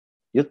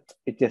युत्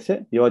इत्यस्य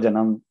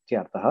योजनम् इति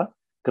अर्थः.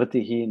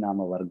 कृतिः नाम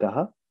वर्गः,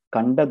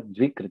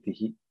 खण्डद्विकृतिः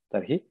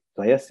तर्हि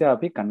द्वयस्य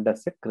अपि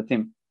खण्डस्य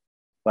कृतिं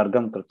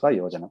वर्गं कृत्वा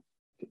योजनम्.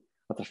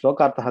 अत्र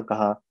श्लोकार्थः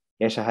कः?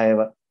 एषः एव.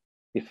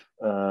 If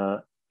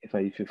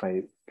I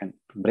can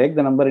break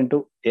the number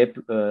into a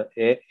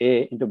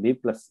into b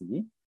plus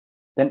c,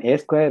 then a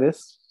square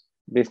is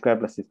b square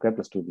plus c square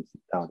plus 2bc.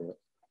 तावदेव.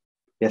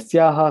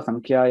 यस्याः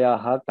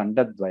संख्यायाः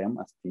खण्डद्वयम्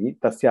अस्ति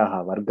तस्याः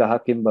वर्गः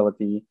किं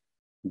भवति?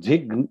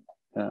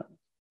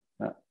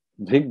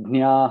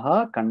 द्विघ्न्याः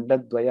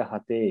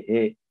खण्डद्वयहतेः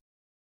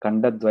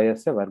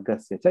खण्डद्वयस्य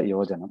वर्गस्य च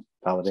योजनं.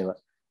 तावदेव.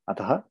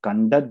 अतः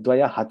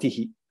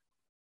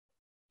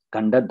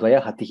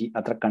खण्डद्वयहतिः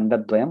अत्र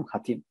खण्डद्वयं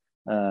हति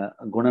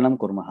गुणनं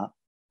कुर्मः.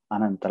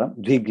 अनन्तरं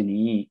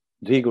द्विघ्नी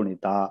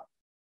द्विगुणिता.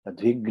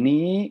 द्विघ्नी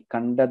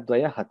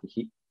खण्डद्वयहतिः.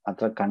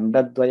 अत्र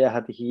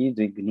खण्डद्वयहतिः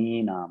द्विघ्नी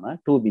नाम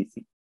 2bc.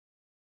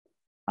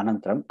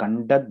 Anantaram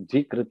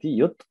Kandadvikriti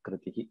Yut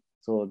Kritihi.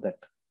 So that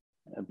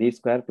B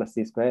square plus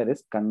C square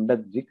is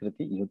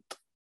Kandadvikriti Yut.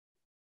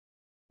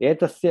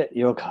 Etasya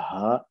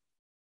yogaha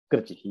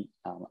kritihi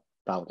nama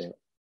tavadeva.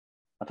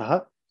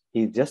 Ataha,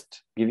 he is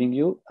just giving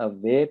you a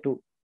way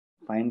to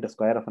find the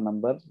square of a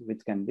number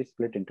which can be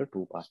split into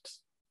two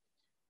parts.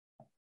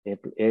 A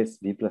is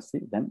B plus C,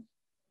 then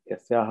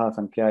yasyaha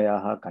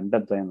sankhyayaha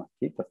kandadvayam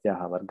asti,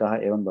 tasyaha vargaha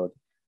evam bhavati.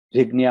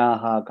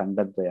 Jignayaha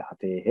kandadvaya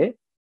hatehe,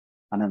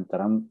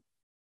 anantaram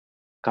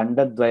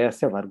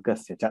kandadvayasya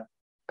vargasya cha.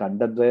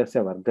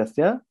 Kandadvayasya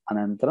vargasya,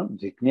 anantaram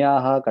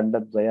jignayaha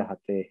kandadvaya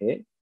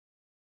hatehe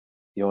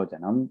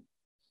yojanam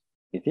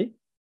iti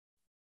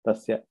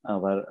tasya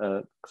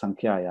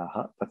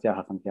sankhyayaha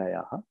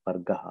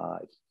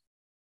vargaha.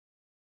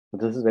 So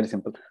this is very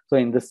simple. So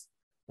in this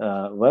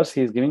verse,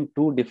 he is giving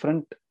two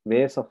different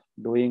ways of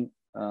doing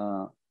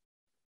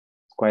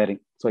squaring.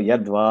 So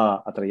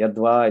yadva atra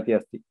yadva iti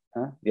asti.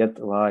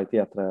 Yadva iti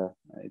atra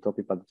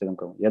itopi padachedam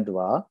karum.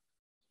 Yadva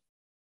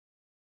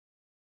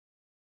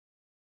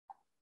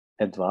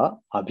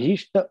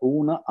abhishta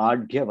una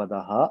adhya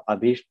vadaha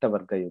abhishta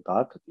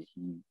vargayuta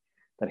kritihi.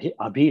 Tarhi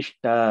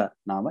abhishta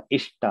nama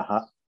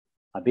ishtaha.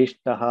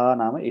 Abhishtaha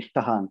nama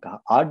ishtaha ankaha.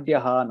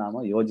 Adhyaha nama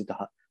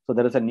yojitaha. So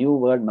there is a new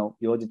word now,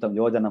 yojitam,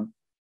 yojanam.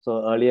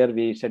 So earlier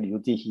we said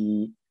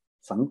yutihi,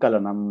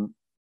 sankalanam,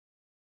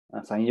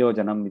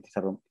 sanyojanam iti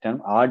sarvam.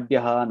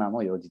 Adhyaha nama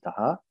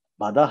yojitaha,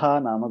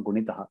 vadaha nama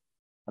gunitaha.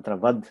 Atra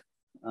vad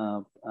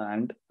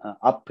and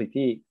up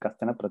iti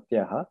kastana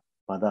pratyaha,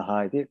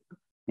 vadaha iti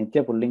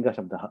nitya pullinga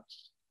shabdaha.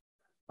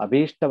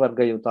 Abhishta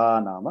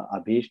vargayuta nama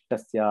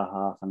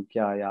abhishtasyaha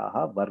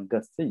sankhyayaha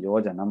vargasya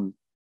yojanam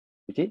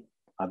iti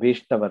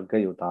abhishta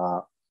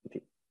vargayuta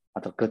iti.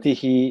 Atra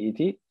kritihi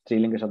iti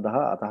strilinga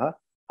shabdaha, ataha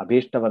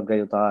abhishta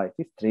vargayuta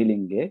iti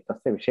strilinge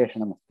tasya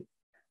visheshanam asti.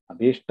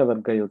 Abhishta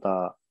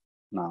vargayuta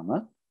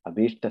nama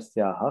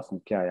abhishtasyaha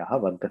sankhyayaha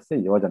vargasya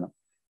yojanam.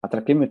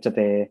 Atra kim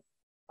uchate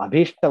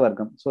abhishta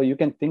vargam. So you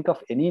can think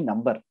of any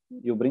number.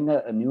 You bring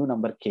a new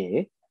number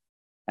k,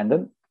 and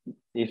then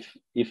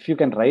if you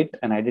can write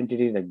an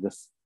identity like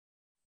this,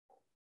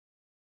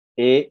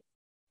 a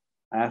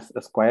as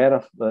a square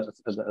of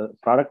the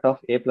product of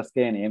a plus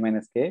k and a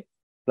minus k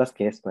plus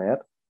k square,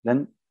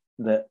 then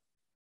the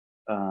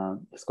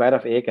square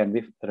of a can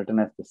be written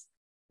as this: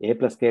 a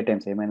plus k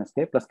times a minus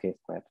k plus k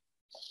square.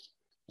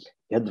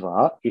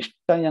 Yadva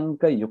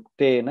ishtayanka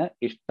yuktena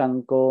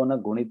ishtankona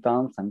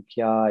gunitam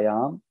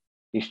sankhyayam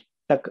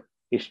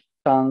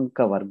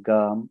ishtanka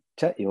vargam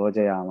cha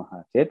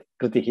yojayamaha chet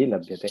kritihi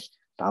labhyate.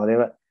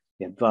 Tavadeva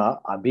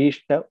yadva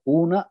abhishta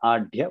una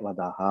adhya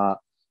vadaha.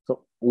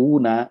 So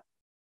una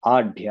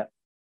adhya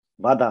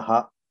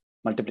vadaha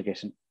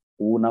multiplication,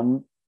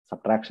 unam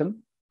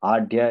subtraction,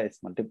 adhya is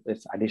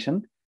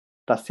addition,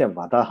 tasya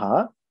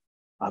vadaha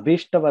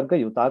abhishta varga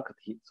yuta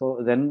kriti.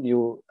 So then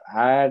you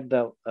add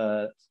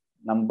the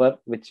number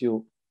which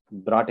you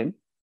brought in,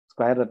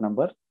 square that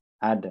number,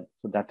 add them.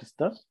 So that is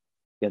the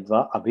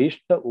yadva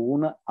abhishta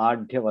una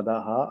adhya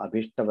vadaha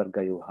abhishta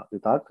varga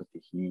yuta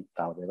kriti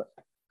tavadeva.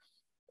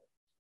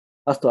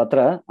 Astu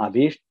atra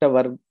abhishta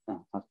varga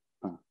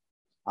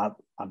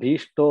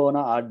abhishto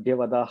na adhya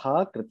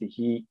vadaha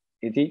kritihi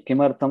iti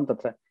kimartham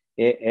tatra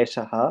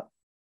eshaha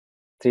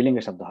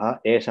strilinga shabdaha,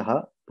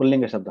 eshaha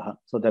pullinga shabdaha.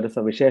 So there is a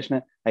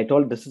visheshna. I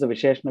told this is a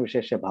visheshna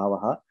visheshya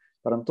bhavaha,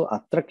 parantu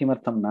atra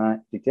kimartham na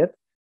iti chet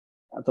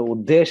ato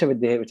uddesha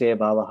vichaya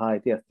bhavaha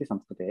iti asti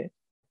Sanskrite.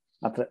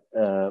 Atra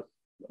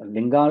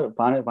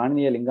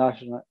paniniya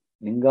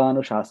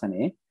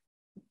linganushasane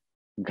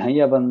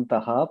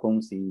ghayavantaha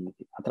pumsi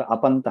iti. Atra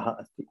apantaha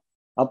asti.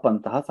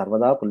 Apantaha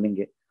sarvada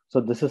pullinge. So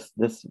this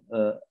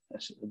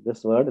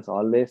word is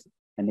always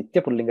a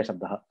nitya pullinga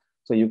shabdaha.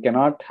 So you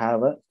cannot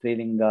have a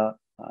strilinga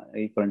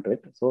equivalent to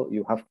it. So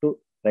you have to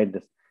write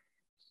this.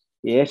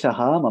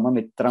 Eshaha mama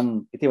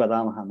mitram iti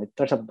vadamaha.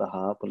 Mitra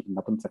shabdaha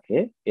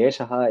napunsake.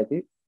 Eshaha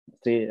iti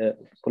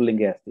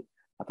pullinge asti.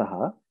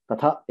 Ataha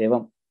tatha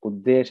evam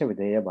uddesha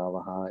videya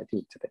bhavaha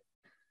iti uchyate.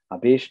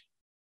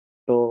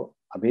 Abhishto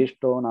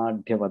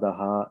nadhya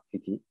vadaha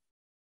iti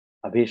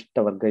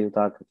abhishta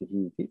vargayuta kritihi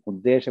iti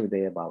uddesha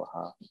videya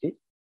bhavaha iti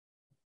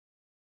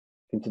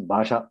किंचित्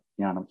भाषा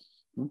ज्ञानम्.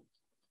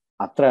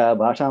 अत्र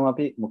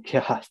भाषामपि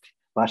मुख्यः अस्ति,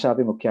 भाषा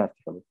अपि मुख्या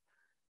अस्ति खलु.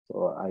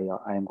 So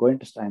I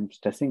am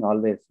stressing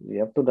always, you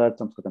have to learn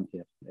Sanskritam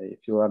here.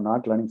 If you are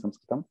not learning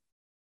Sanskritam,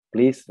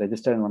 please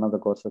register in one of the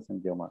courses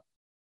in Vyoma.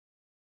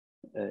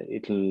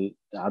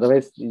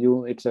 Otherwise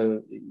you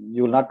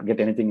will not get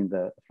anything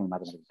from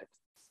mathematical text.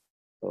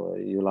 So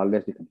you will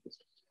always be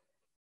confused.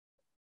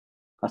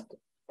 Astu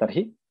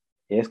tarhi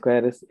a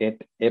square is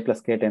a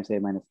plus k times a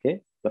minus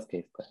k plus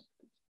k square.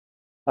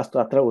 Astu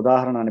atra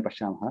udaharanani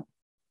pashyamah.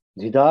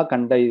 Jida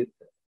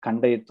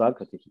kandayitva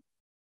kritihi.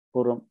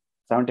 Purvam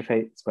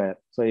 75 square.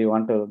 So you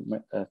want to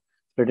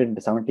split it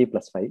into 70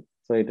 plus 5.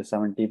 So it is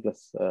 70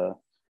 plus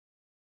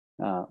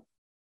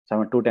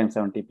 2 times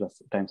 70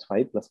 plus times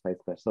 5 plus 5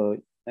 square. So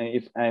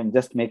if I am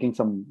just making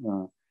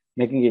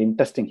it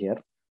interesting here.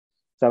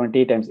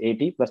 70 times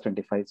 80 plus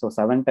 25. So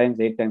 7 times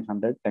 8 times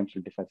 100 times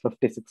 25,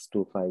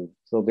 5625.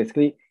 So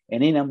basically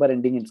any number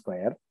ending in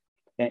square,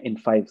 in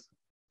fives,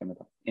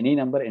 any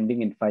number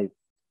ending in 5,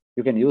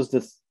 you can use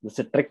this. This is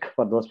a trick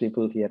for those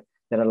people here.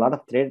 There are a lot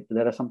of there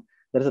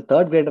is a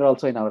third grader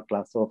also in our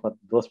class. So for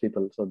those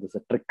people, so this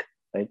is a trick,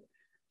 right?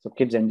 So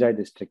kids enjoy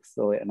these tricks.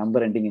 So a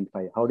number ending in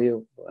 5. How do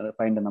you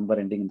find a number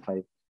ending in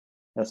 5?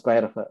 A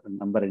square of a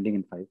number ending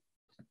in 5.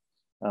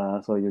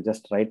 So you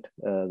just write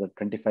the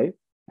 25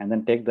 and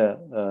then take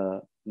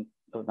the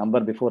number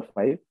before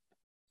 5,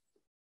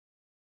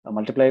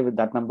 multiply with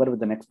that number with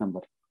the next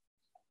number.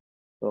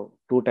 So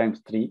 2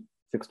 times 3,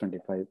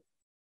 625.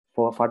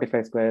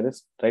 45 square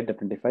is, write the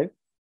 25.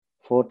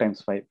 4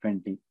 times 5,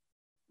 20.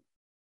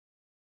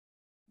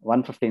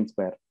 115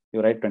 square,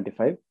 you write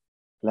 25.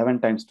 11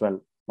 times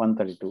 12,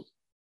 132.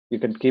 You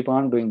can keep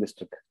on doing this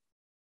trick.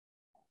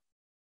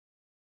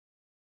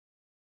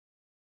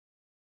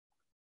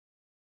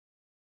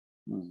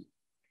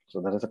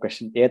 So there is a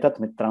question. Etat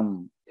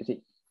mitram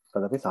iti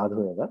tadapi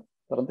sadhu eva.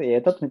 Parantu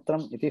etat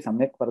mitram iti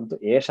samyak parantu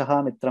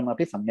eshaha mitram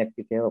api samyak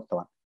iti eva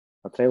uktavan.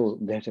 Tatreva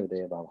uddesha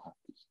vidaya bhavah.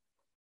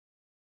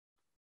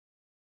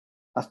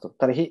 Astu.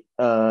 Tarhi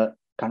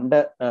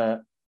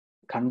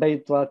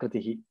khandayitva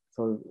kritihi.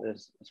 So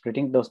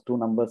splitting those two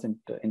numbers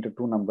into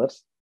two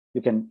numbers,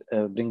 you can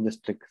bring this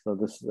trick. So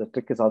this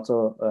trick is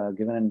also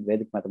given in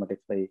Vedic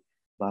mathematics by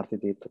Bharati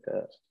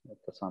Tirtha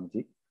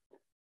Swamiji.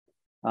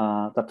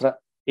 Tatra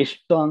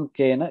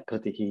ishtankena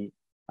kritihi.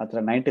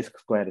 Atra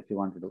 96 square if you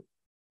want to do.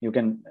 You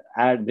can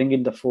bring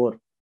in the 4.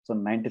 So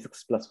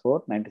 96 plus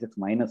 4, 96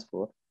 minus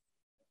 4,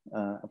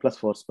 plus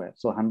 4 square.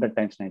 So 100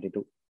 times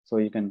 92. So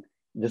you can,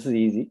 this is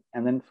easy.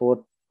 And then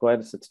 4 square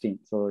is 16.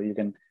 So you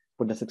can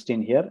put the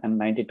 16 here, and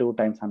 92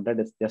 times 100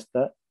 is just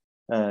the,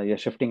 you're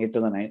shifting it to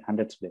the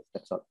 100th place.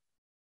 That's all.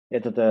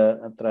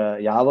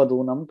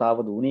 Yavadunam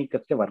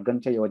tavadunikathya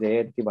vargancha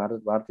yojayeti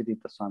Bharati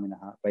Tirtha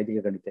Swaminaha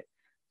Vaidika Ganite.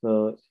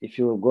 So if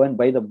you go and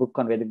buy the book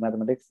on Vedic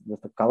mathematics, the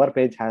cover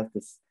page has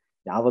this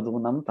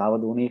Yavadunam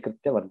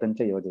tavadunikritya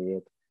vargancha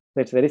yojayet.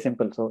 So it's very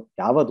simple. So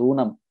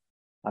Yavadunam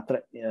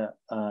atra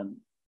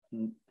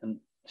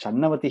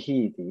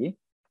Shannavatihi iti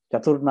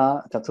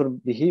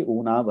chaturbihi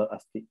una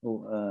asti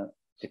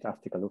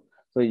asti kalu.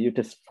 So it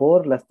is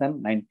 4 less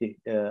than 90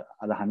 the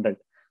 100.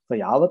 So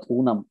Yavat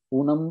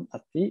unam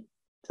asti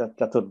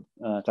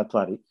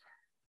chatvari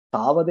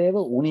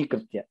tavadeva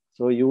unikritya.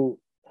 So you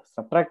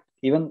subtract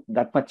even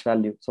that much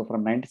value. So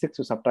from 96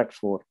 you subtract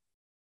 4.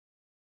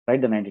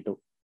 Write the 92.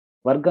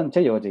 Vargam cha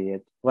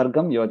yojayet.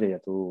 Vargam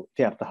yojayatu.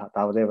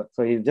 Tavadeva.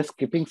 So he's just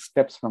skipping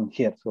steps from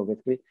here. So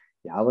basically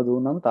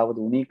Yavadunam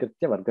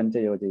tavadunikritya vargam cha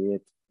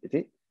yojayet.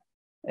 Iti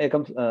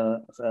ekam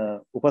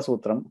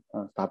upasutram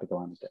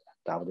stapitavan.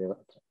 Tavadeva.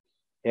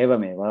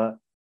 Evameva.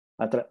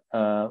 Atra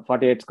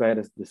 48 square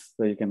is this.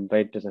 So you can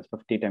write it as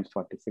 50 times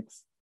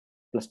 46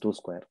 plus 2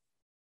 square,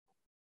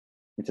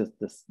 which is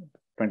this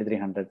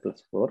 2300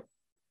 plus 4.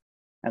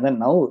 And then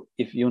now,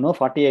 if you know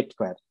 48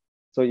 square,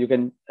 so you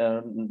can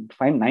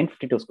find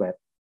 952 square.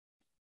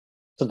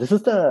 So this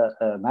is the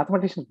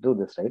mathematicians do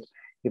this, right?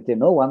 If they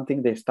know one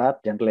thing, they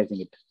start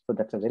generalizing it. So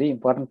that's a very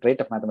important trait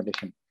of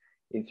mathematician.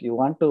 If you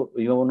want to,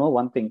 you know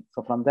one thing,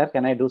 so from there,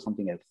 can I do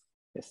something else?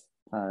 Yes,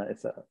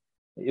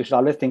 you should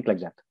always think like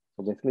that.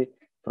 So basically,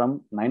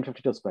 from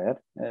 952 square,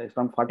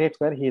 from 48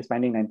 square, he is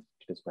finding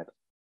 952 square.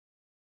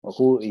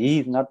 Who he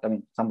is not, I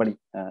mean, somebody,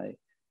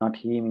 not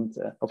he means,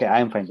 okay,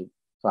 I am finding.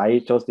 So I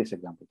chose these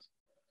examples.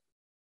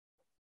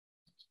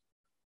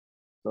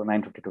 So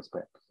 952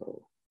 square.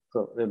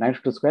 So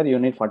 952 square, you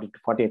need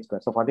 48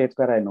 square. So 48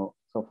 square, I know.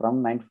 So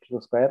from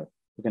 952 square,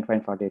 you can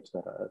find 48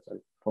 square.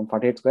 Sorry. From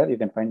 48 square, you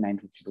can find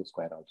 952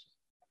 square also.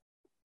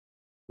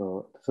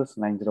 So this is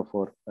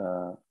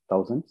 904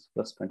 thousands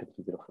plus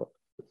 2304.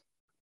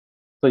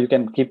 So you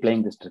can keep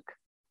playing this trick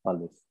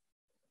always.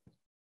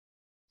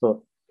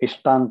 So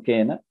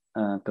ishtankena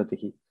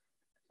kritihi.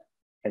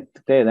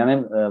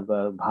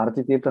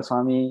 Bharati Tirtha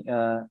Swami,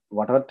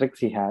 whatever tricks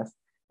he has,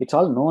 it's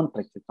all known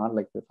tricks. It's not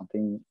like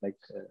something like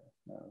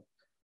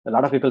a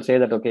lot of people say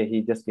that, okay,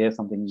 he just gave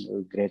something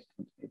great.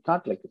 It's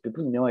not like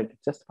people know it.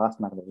 It's just fast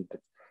mathematical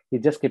tricks.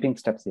 He's just skipping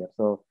steps here.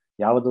 So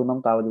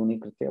Yavadunam tavaduni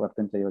kritya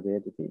vartancha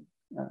yojayet iti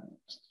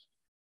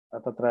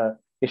tatra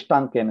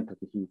ishtankena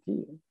kritihi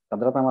iti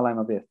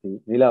Sadratnamalayam api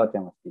asti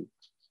Leelavatiyam asti.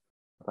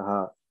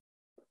 Atah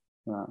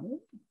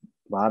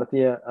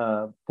Bharatiya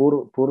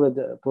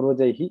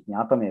Purvajaihi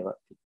Jnatameva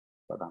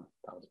Padam.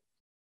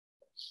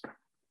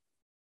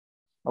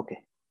 Okay.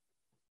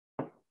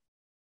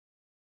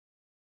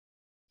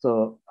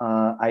 So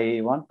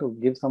I want to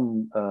give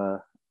some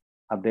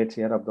updates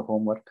here of the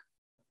homework.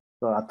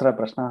 So atra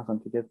prashna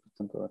santi chet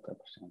prechantu atra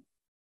prashna.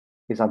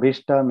 Is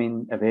abhishta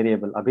mean a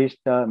variable?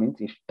 Abhishta means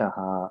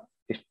ishtaha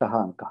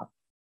ankaha.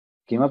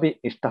 Kimapi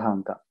ishtaha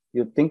anka.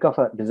 You think of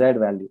a desired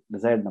value,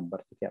 desired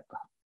number.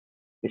 Ishtaha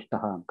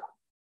anka.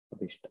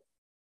 Abhishta.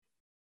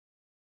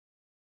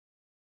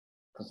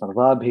 So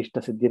sarva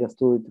abhishta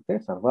siddhirastu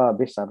ityukte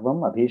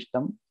sarvam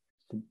abhishtam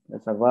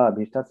sarva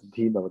abhishta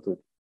siddhi bhavatu.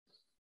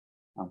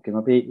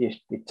 किमपि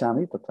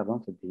इच्छामि तत्सर्वं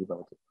सिद्धिः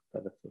भवति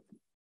तदस्ति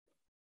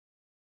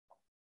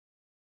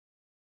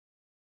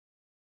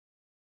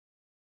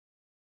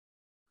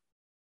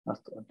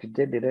अस्तु did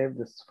they derive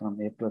this from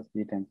a plus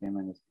b times a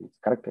minus b?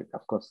 Correct,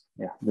 of course.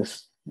 Yeah,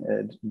 this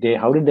they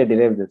how did they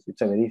derive this?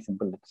 It's a very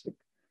simple. It's like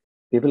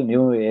people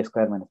knew a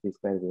square minus b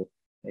square is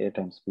a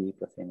times b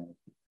plus a minus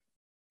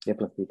b, a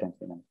plus b times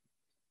a minus b.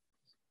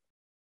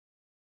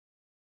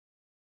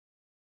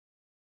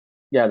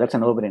 Yeah, that's a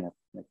no-brainer.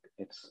 Like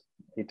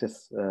it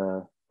is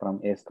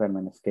from a square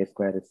minus k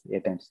square is a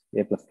times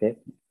a plus k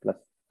plus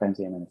times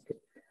a minus k.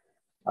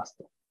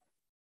 अस्तु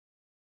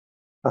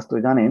अस्तु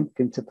इदानीं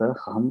किञ्चित्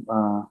अहं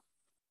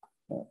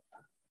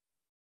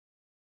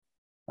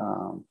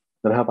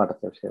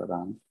गृहपाठस्य विषये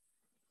वदामि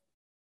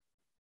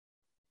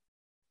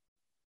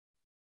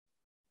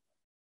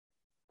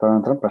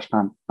तदनन्तरं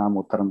प्रश्नान् नाम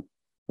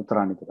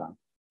उत्तराणि ददामि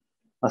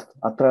अस्तु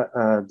अत्र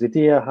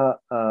द्वितीयः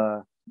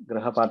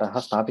गृहपाठः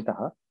स्थापितः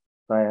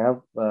so I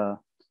have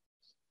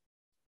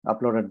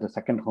uploaded the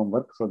second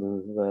homework so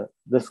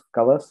this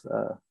covers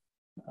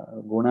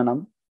गुणनं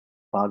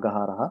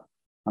भागहारः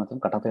अनन्तरं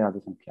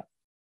कटपयादिसंख्या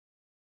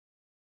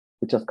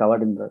which was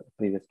covered in the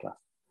previous class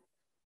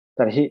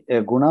तर्हि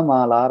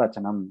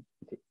गुणमालारचनम्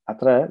इति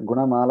अत्र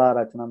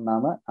गुणमालारचनं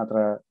नाम अत्र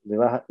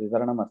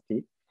विवरणम् अस्ति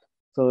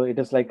so it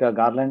is like a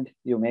garland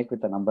you make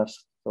with the numbers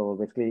so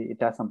basically it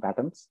has some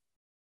patterns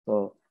so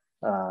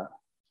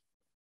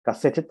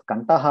कस्यचित्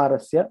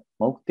कण्ठहारस्य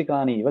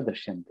मौक्तिकानि इव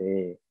दृश्यन्ते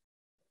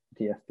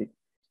इति अस्ति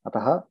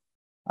अतः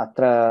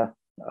अत्र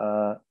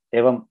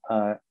एवं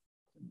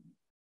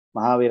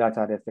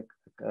महावीराचार्यस्य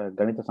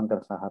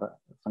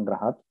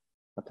गणितसङ्ग्रहात्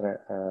अत्र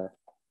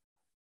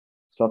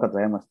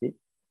श्लोकद्वयमस्ति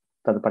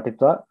तद्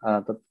पठित्वा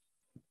तत्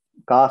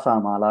का सा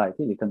माला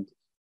इति लिखन्तु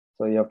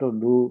so you have to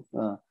do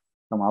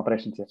some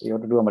operations here. You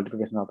have to do a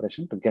multiplication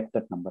operation to get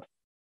that number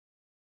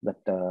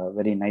that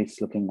very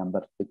nice looking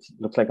number which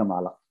looks like a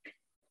mala.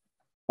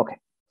 Okay,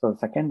 so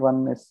second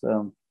one is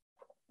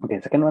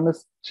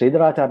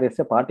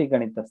श्रीधराचार्यस्य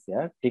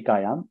पाटिगणितस्य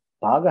टीकायां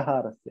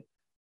भागहारस्य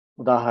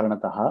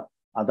उदाहरणतः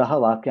अधः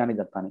वाक्यानि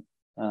दत्तानि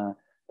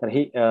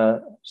तर्हि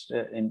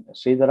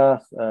श्रीधरा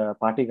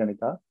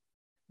पाटिगणित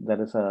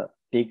there is a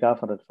tika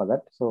for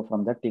that so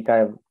from that tika I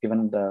have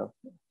given the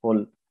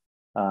whole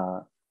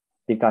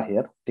tika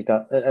here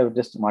tika I have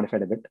just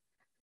modified a bit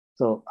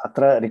so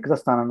atra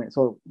riktasthanam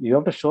so you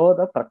have to show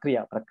the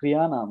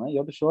prakriya nama you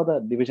have to show the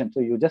division so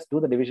you just do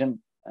the division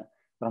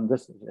from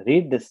this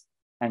read this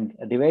and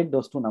divide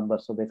those two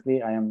numbers so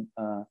basically I am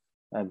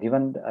I've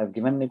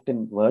given it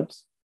in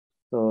words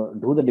so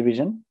do the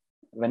division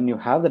when you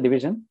have the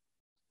division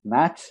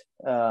match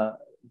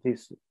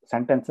these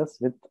sentences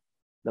with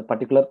the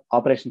particular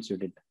operations you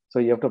did so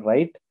you have to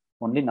write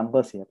only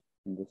numbers here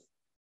in this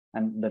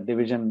and the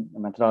division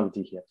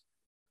methodology here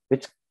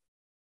which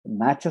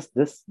matches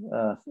this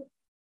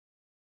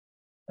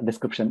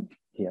description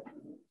here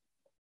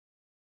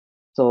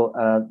so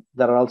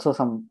there are also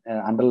some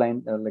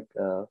underlined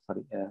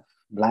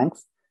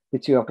blanks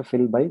which you have to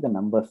fill by the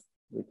numbers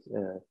which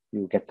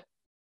you get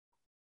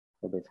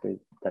so basically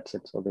that's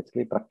it so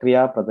basically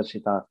prakriya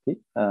pradarshita asti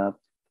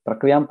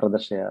prakriyam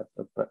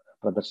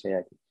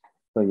pradarshaya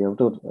so you have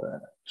to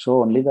show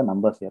only the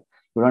numbers here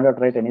you don't have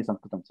to write any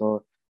Sanskritam so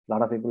a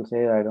lot of people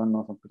say I don't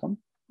know Sanskritam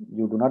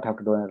you do not have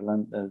to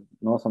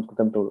know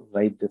Sanskritam to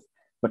write this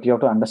but you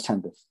have to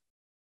understand this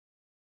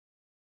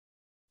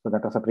so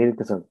that was a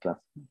prerequisite class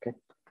okay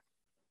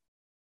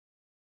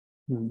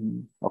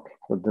okay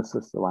so this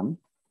is one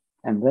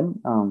and then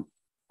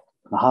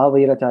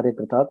Mahaviracharya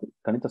कृतात्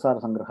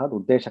गणितसारसंग्रहात्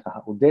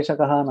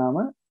उद्देशकः नाम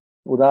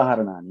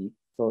उदाहरणानि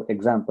so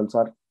examples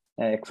or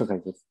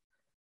exercises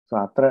so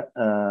अत्र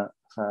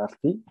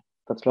अस्ति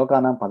तत्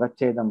श्लोकानां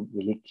पदच्छेदं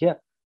विलिख्य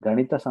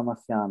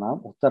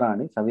गणितसमस्यानाम्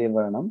उत्तराणि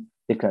सविवरणं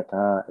लिखत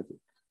इति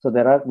so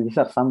these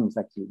are sums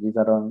actually these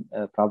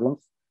are problems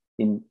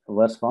in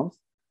verse forms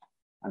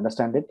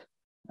understand it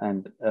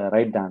and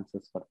write the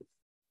answers for this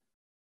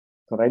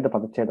so write the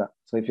padacheda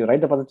so if you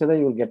write the padacheda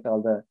you will get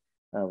all the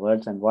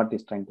words and what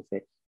he's trying to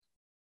say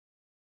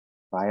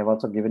so I have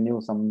also given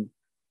you some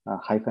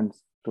hyphens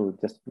to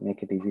just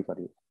make it easy for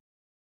you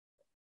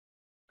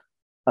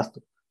अस्तु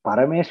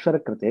परमेश्वर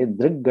कृते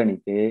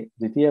दृग्गणिते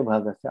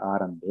द्वितीयभागस्य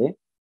आरम्भे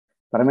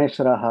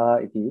परमेश्वरः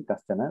इति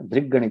कश्चन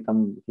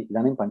दृग्गणितम् इति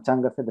इदानीं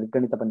पञ्चाङ्गस्य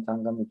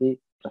दृग्गणितपञ्चाङ्गम् इति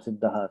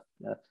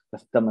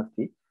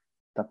प्रसिद्धमस्ति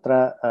तत्र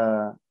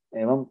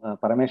एवं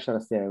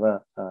परमेश्वरस्य एव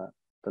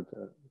तत्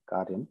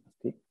कार्यम्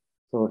अस्ति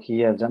so he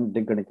has done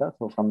दृग्गणित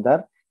so from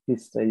there he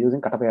is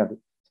using कटपयादि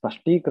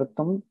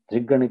स्पष्टीकृतं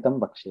दृग्गणितं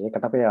वक्ष्ये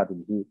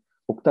कटपयादिभिः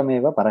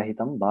उक्तमेव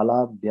परहितं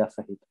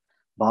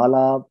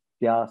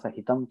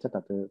बालाभ्यासहितं च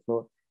तत् so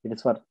it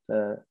is for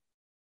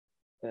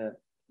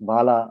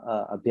bala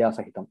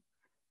abhyasahitam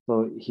so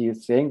he is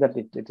saying that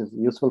it is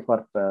useful for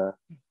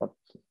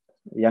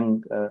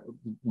young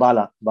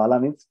bala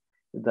means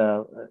the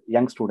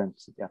young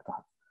students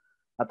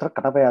atra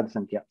katapayadi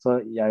sankhya so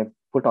I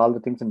put all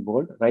the things in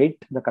bold write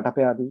the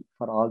katapayadi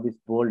for all these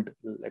bold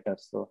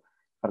letters so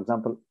for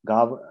example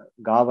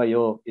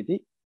gavayo iti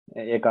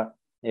eka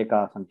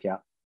eka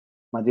sankhya,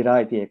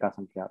 Madira iti eka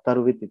sankhya,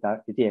 Taruvit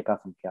iti eka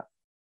sankhya,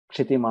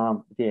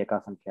 Kshitimam iti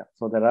eka sankhya.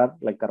 So there are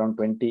like around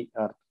 20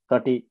 or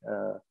 30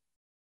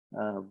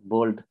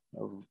 bold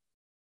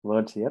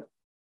words here.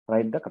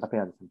 Write the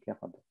Katapayadi sankhya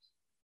for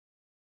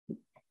this.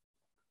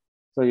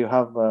 So you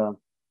have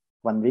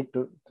 1 week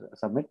to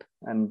submit,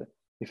 and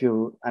if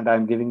you, and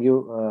I'm giving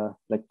you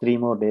like 3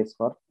 more days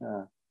for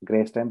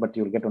grace time, but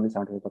you'll get only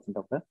 75%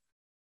 of the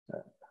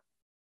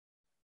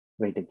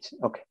weightage.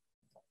 Okay.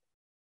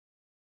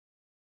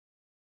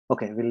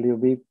 Okay, will you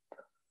be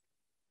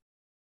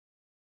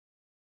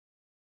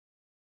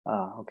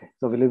okay,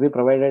 so will you be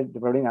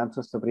providing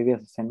answers to the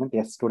previous assignment?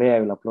 Yes, today I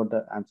will upload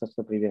the answers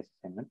to the previous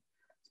assignment.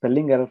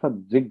 Spelling error for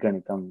Drig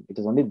Ganitam. It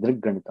is only Drig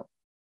Ganitam.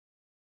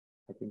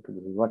 I think this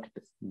is what it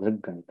is.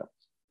 Drig Ganitam.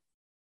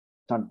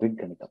 It's not Drig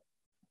Ganitam.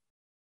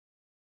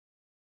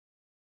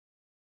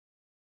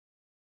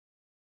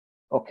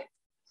 Okay,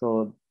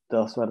 so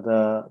those were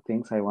the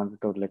things I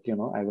wanted to let you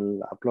know. I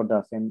will upload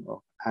the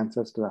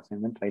answers to the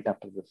assignment right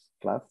after this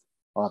class,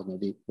 or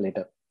maybe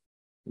later,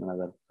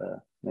 another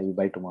maybe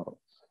by tomorrow.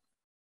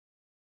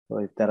 So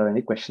if there are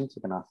any questions,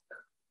 you can ask.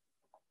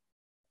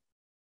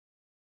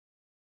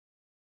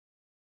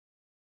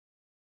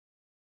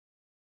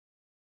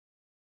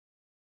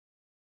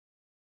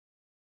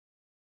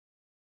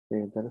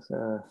 Okay, is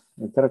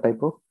there a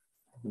typo?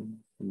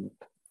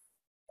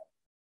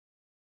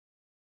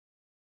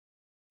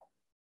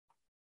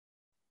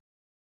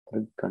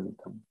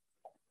 Trigganitam.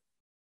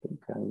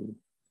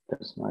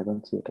 I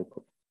don't see a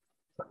typo.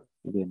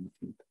 Again,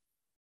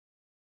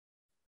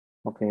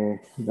 okay,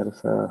 there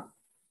is a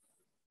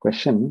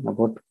question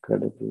about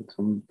credible,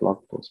 some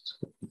blog posts.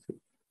 Let me see.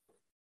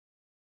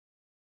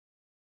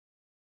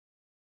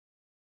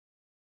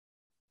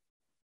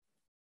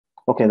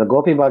 Okay, the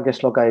Gopi Bhagya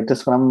Shloka, it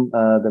is from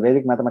the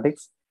Vedic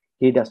mathematics.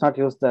 He does not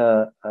use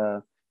the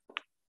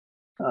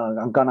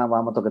Ankana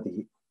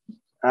Vamatogati.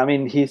 I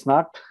mean, he's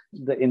not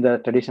in the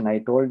tradition. I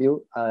told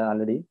you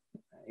already,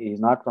 he's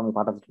not from a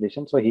part of the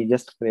tradition. So he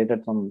just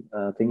created some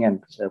thing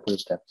and put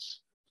it there.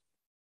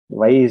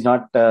 Why he's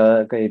not,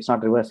 it's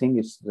not reversing,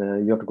 is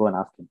you have to go and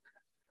ask him.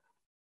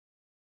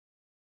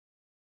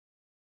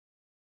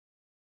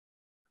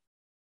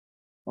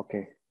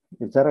 Okay,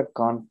 is there a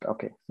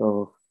okay,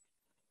 so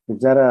is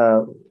there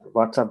a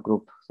WhatsApp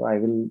group? So I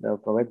will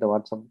provide the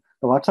WhatsApp.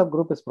 The WhatsApp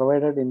group is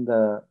provided in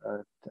the,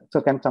 so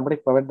can somebody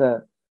provide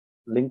the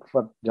link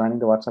for joining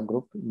the WhatsApp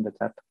group in the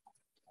chat?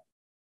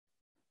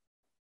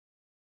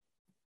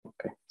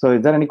 Okay, so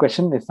is there any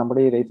question? Is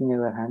somebody raising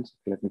their hands?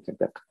 Let me check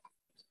that.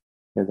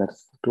 Yes,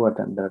 that's two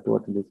attendees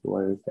who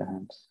are raising their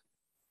hands.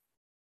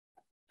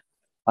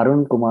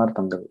 Arun Kumar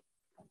Tangal.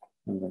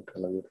 I'm going to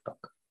allow you to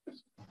talk.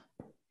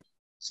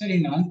 Sir,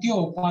 in Antya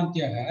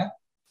Upantya,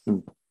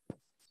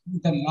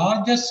 the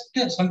largest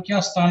Sankhya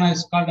Sthana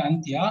is called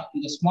Antya,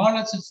 and the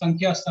smallest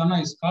Sankhya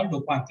Sthana is called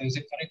Upantya. Is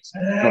it correct,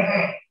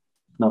 sir?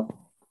 No.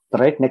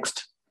 Right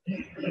next.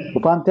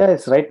 Upantya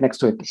is right next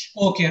to it.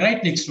 Okay,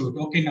 right next to it.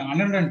 Okay, now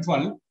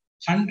 112.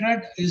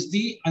 100 is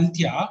the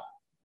Antya,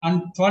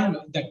 and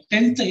 12, the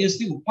 10th is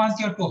the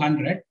Upantya to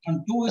 100,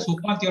 and 2 is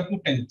Upantya to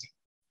 10th.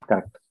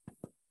 Correct.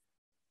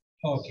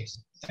 Okay,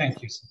 sir.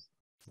 Thank you, sir.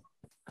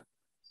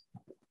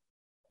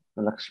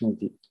 Lakshmi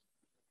ji.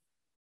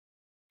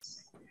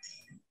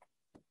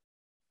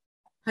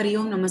 Hari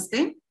Om,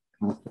 Namaste.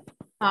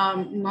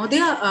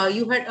 Mahodaya,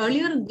 you had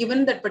earlier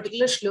given that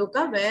particular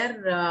shloka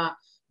where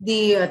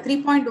the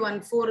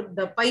 3.14,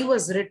 the pi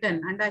was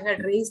written, and I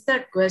had raised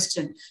that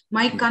question.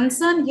 My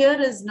concern here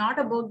is not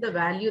about the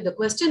value. The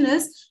question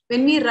is,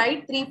 when we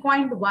write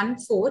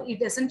 3.14,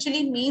 it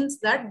essentially means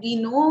that we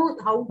know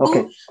how to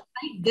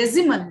write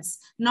decimals,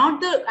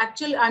 not the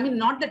actual, I mean,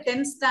 not the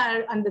 10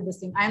 star under this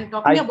thing. I am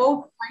talking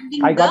about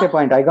finding I got a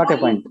point. I got a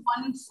point.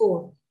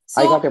 0.14.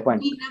 So I got a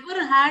point. we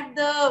never had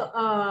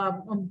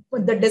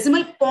the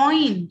decimal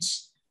point.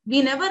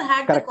 We never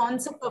had the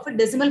concept of a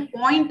decimal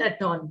point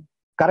at all.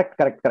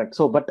 Correct.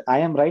 So, but I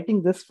am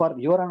writing this for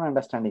your own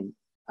understanding.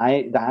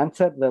 The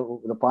answer,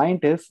 the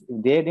point is,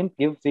 they didn't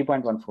give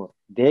 3.14.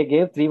 They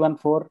gave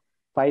 314,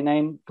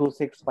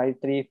 5926,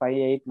 53,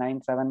 58,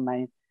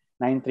 979,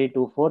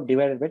 9324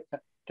 divided by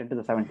 10 to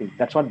the 17.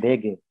 That's what they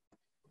gave.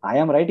 I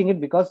am writing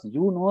it because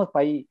you know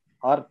pi,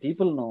 or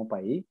people know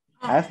pi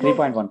as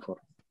 3.14.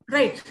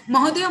 Right,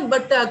 Mahodaya,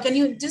 but can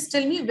you just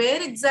tell me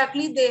where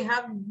exactly they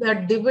have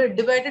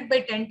divided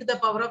by 10 to the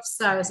power of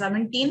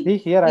 17? See,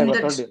 here I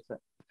told you,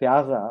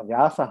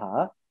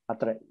 Vyasaha,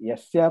 atra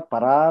yasya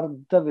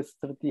parardha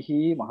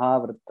vistritihi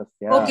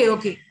mahavrittasya.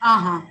 Okay.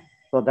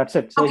 So that's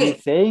it. So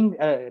he's saying,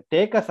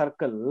 take a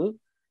circle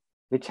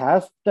which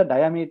has the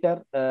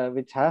diameter,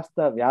 which has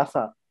the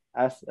Vyasa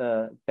as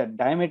the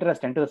diameter as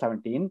 10 to the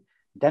 17,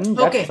 then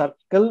that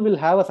circle will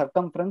have a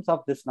circumference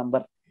of this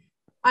number.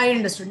 I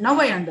understood. Now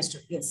I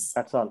understood. Yes.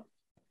 That's all.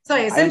 So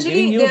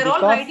essentially, they are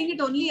all writing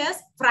it only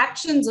as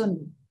fractions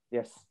only.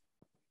 Yes.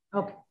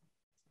 Okay.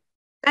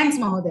 Thanks,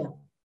 Mahodaya.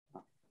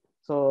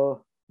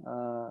 So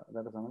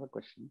that is another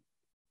question.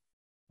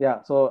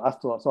 Yeah. So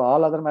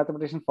all other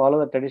mathematicians follow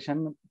the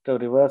tradition to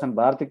reverse, and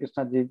Bharati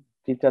Krishna ji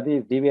Titaji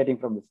is deviating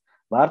from this.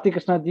 Bharati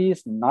Krishna ji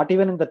is not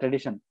even in the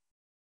tradition.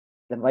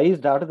 Then why is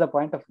that the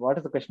point of what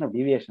is the question of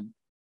deviation?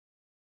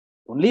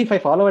 Only if I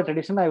follow a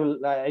tradition,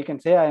 I can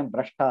say I am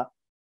Brashta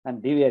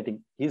and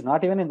deviating. He is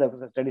not even in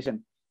the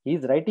tradition. He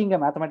is writing a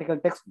mathematical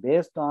text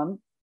based on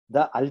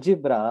the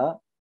algebra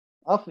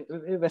of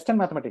Western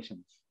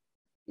mathematicians.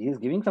 He is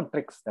giving some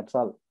tricks, that's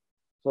all.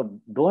 So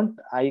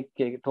I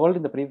told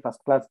in the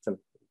first class itself,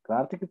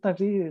 Bharati Krishna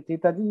ji,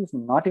 Titaji is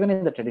not even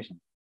in the tradition.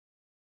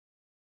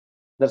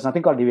 There's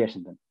nothing called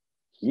deviation then.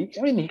 He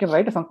can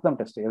write a Sanskritam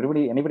text.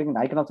 Anybody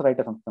I can also write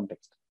a Sanskritam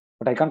text.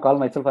 But I can't call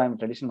myself I am a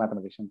traditional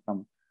mathematician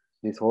from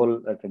this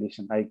whole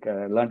tradition. I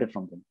learned it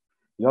from them.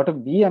 You have to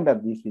be under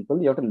these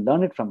people. You have to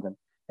learn it from them.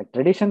 A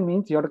tradition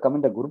means you have to come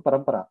in the Guru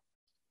Parampara.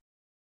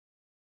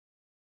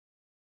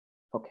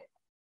 Okay.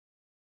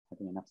 I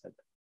think enough said.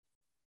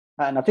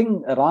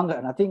 Nothing wrong.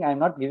 Nothing. I'm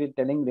not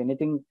telling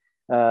anything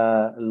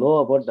low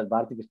about the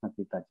Bharati Krishna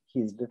Titaji.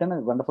 He's written a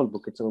wonderful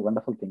book. It's a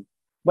wonderful thing.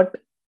 But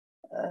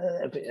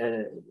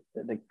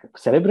like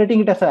celebrating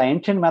it as an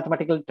ancient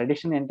mathematical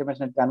tradition,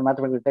 international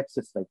mathematical text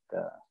is like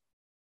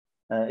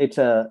it's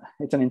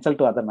an insult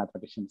to other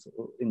mathematicians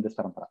in this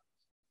parampara.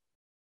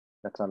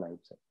 That's all I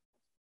would say.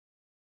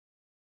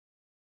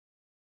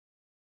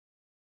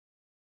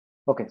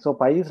 Okay, so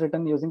pi is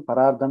written using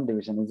Parardhan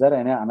division. Is there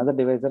another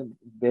divisor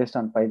based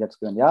on pi that's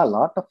given? Yeah, a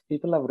lot of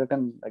people have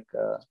written like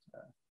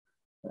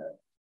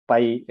pi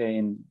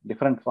in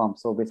different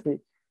forms. So basically,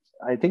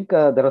 I think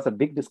there was a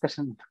big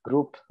discussion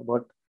group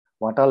about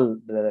what all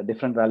the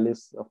different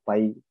values of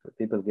pi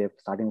people gave,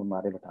 starting with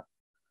Aryabhata.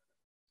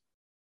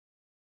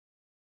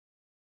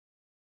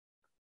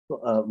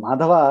 So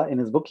Madhava, in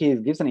his book, he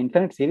gives an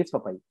infinite series for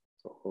pi.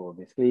 So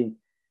basically,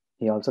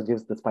 he also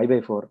gives this pi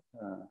by 4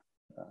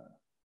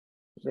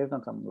 based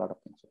on some lot of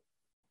things.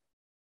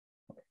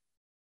 Okay.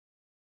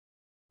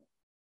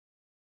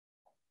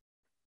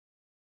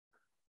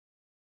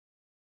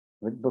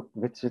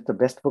 Which is the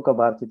best book of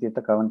Bharati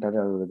Tirtha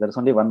Kavantar? There is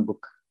only one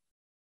book.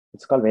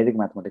 It's called Vedic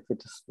Mathematics,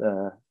 which is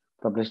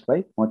published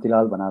by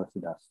Motilal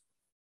Banarsi Das.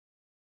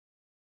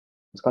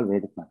 It's called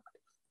Vedic Mathematics.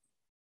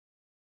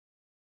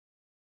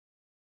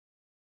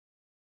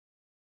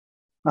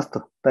 अस्तु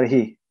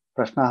तर्हि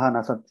प्रश्नाः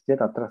न सन्ति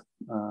चेत् अत्र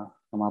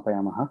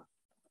समापयामः.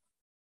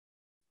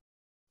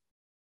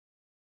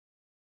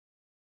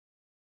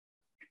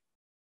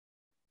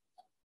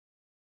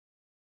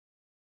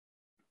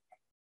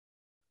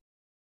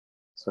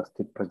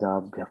 स्वस्ति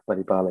प्रजाभ्यः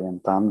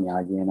परिपालयन्तां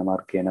न्यायेन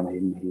मार्गेण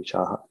महीं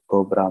महिषाः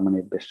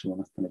गोब्राह्मणेभ्यः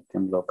शुभमस्तु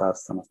नित्यं लोकाः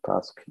समस्ताः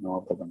सुखिनो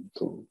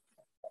भवन्तु.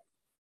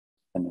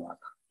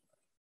 धन्यवादः.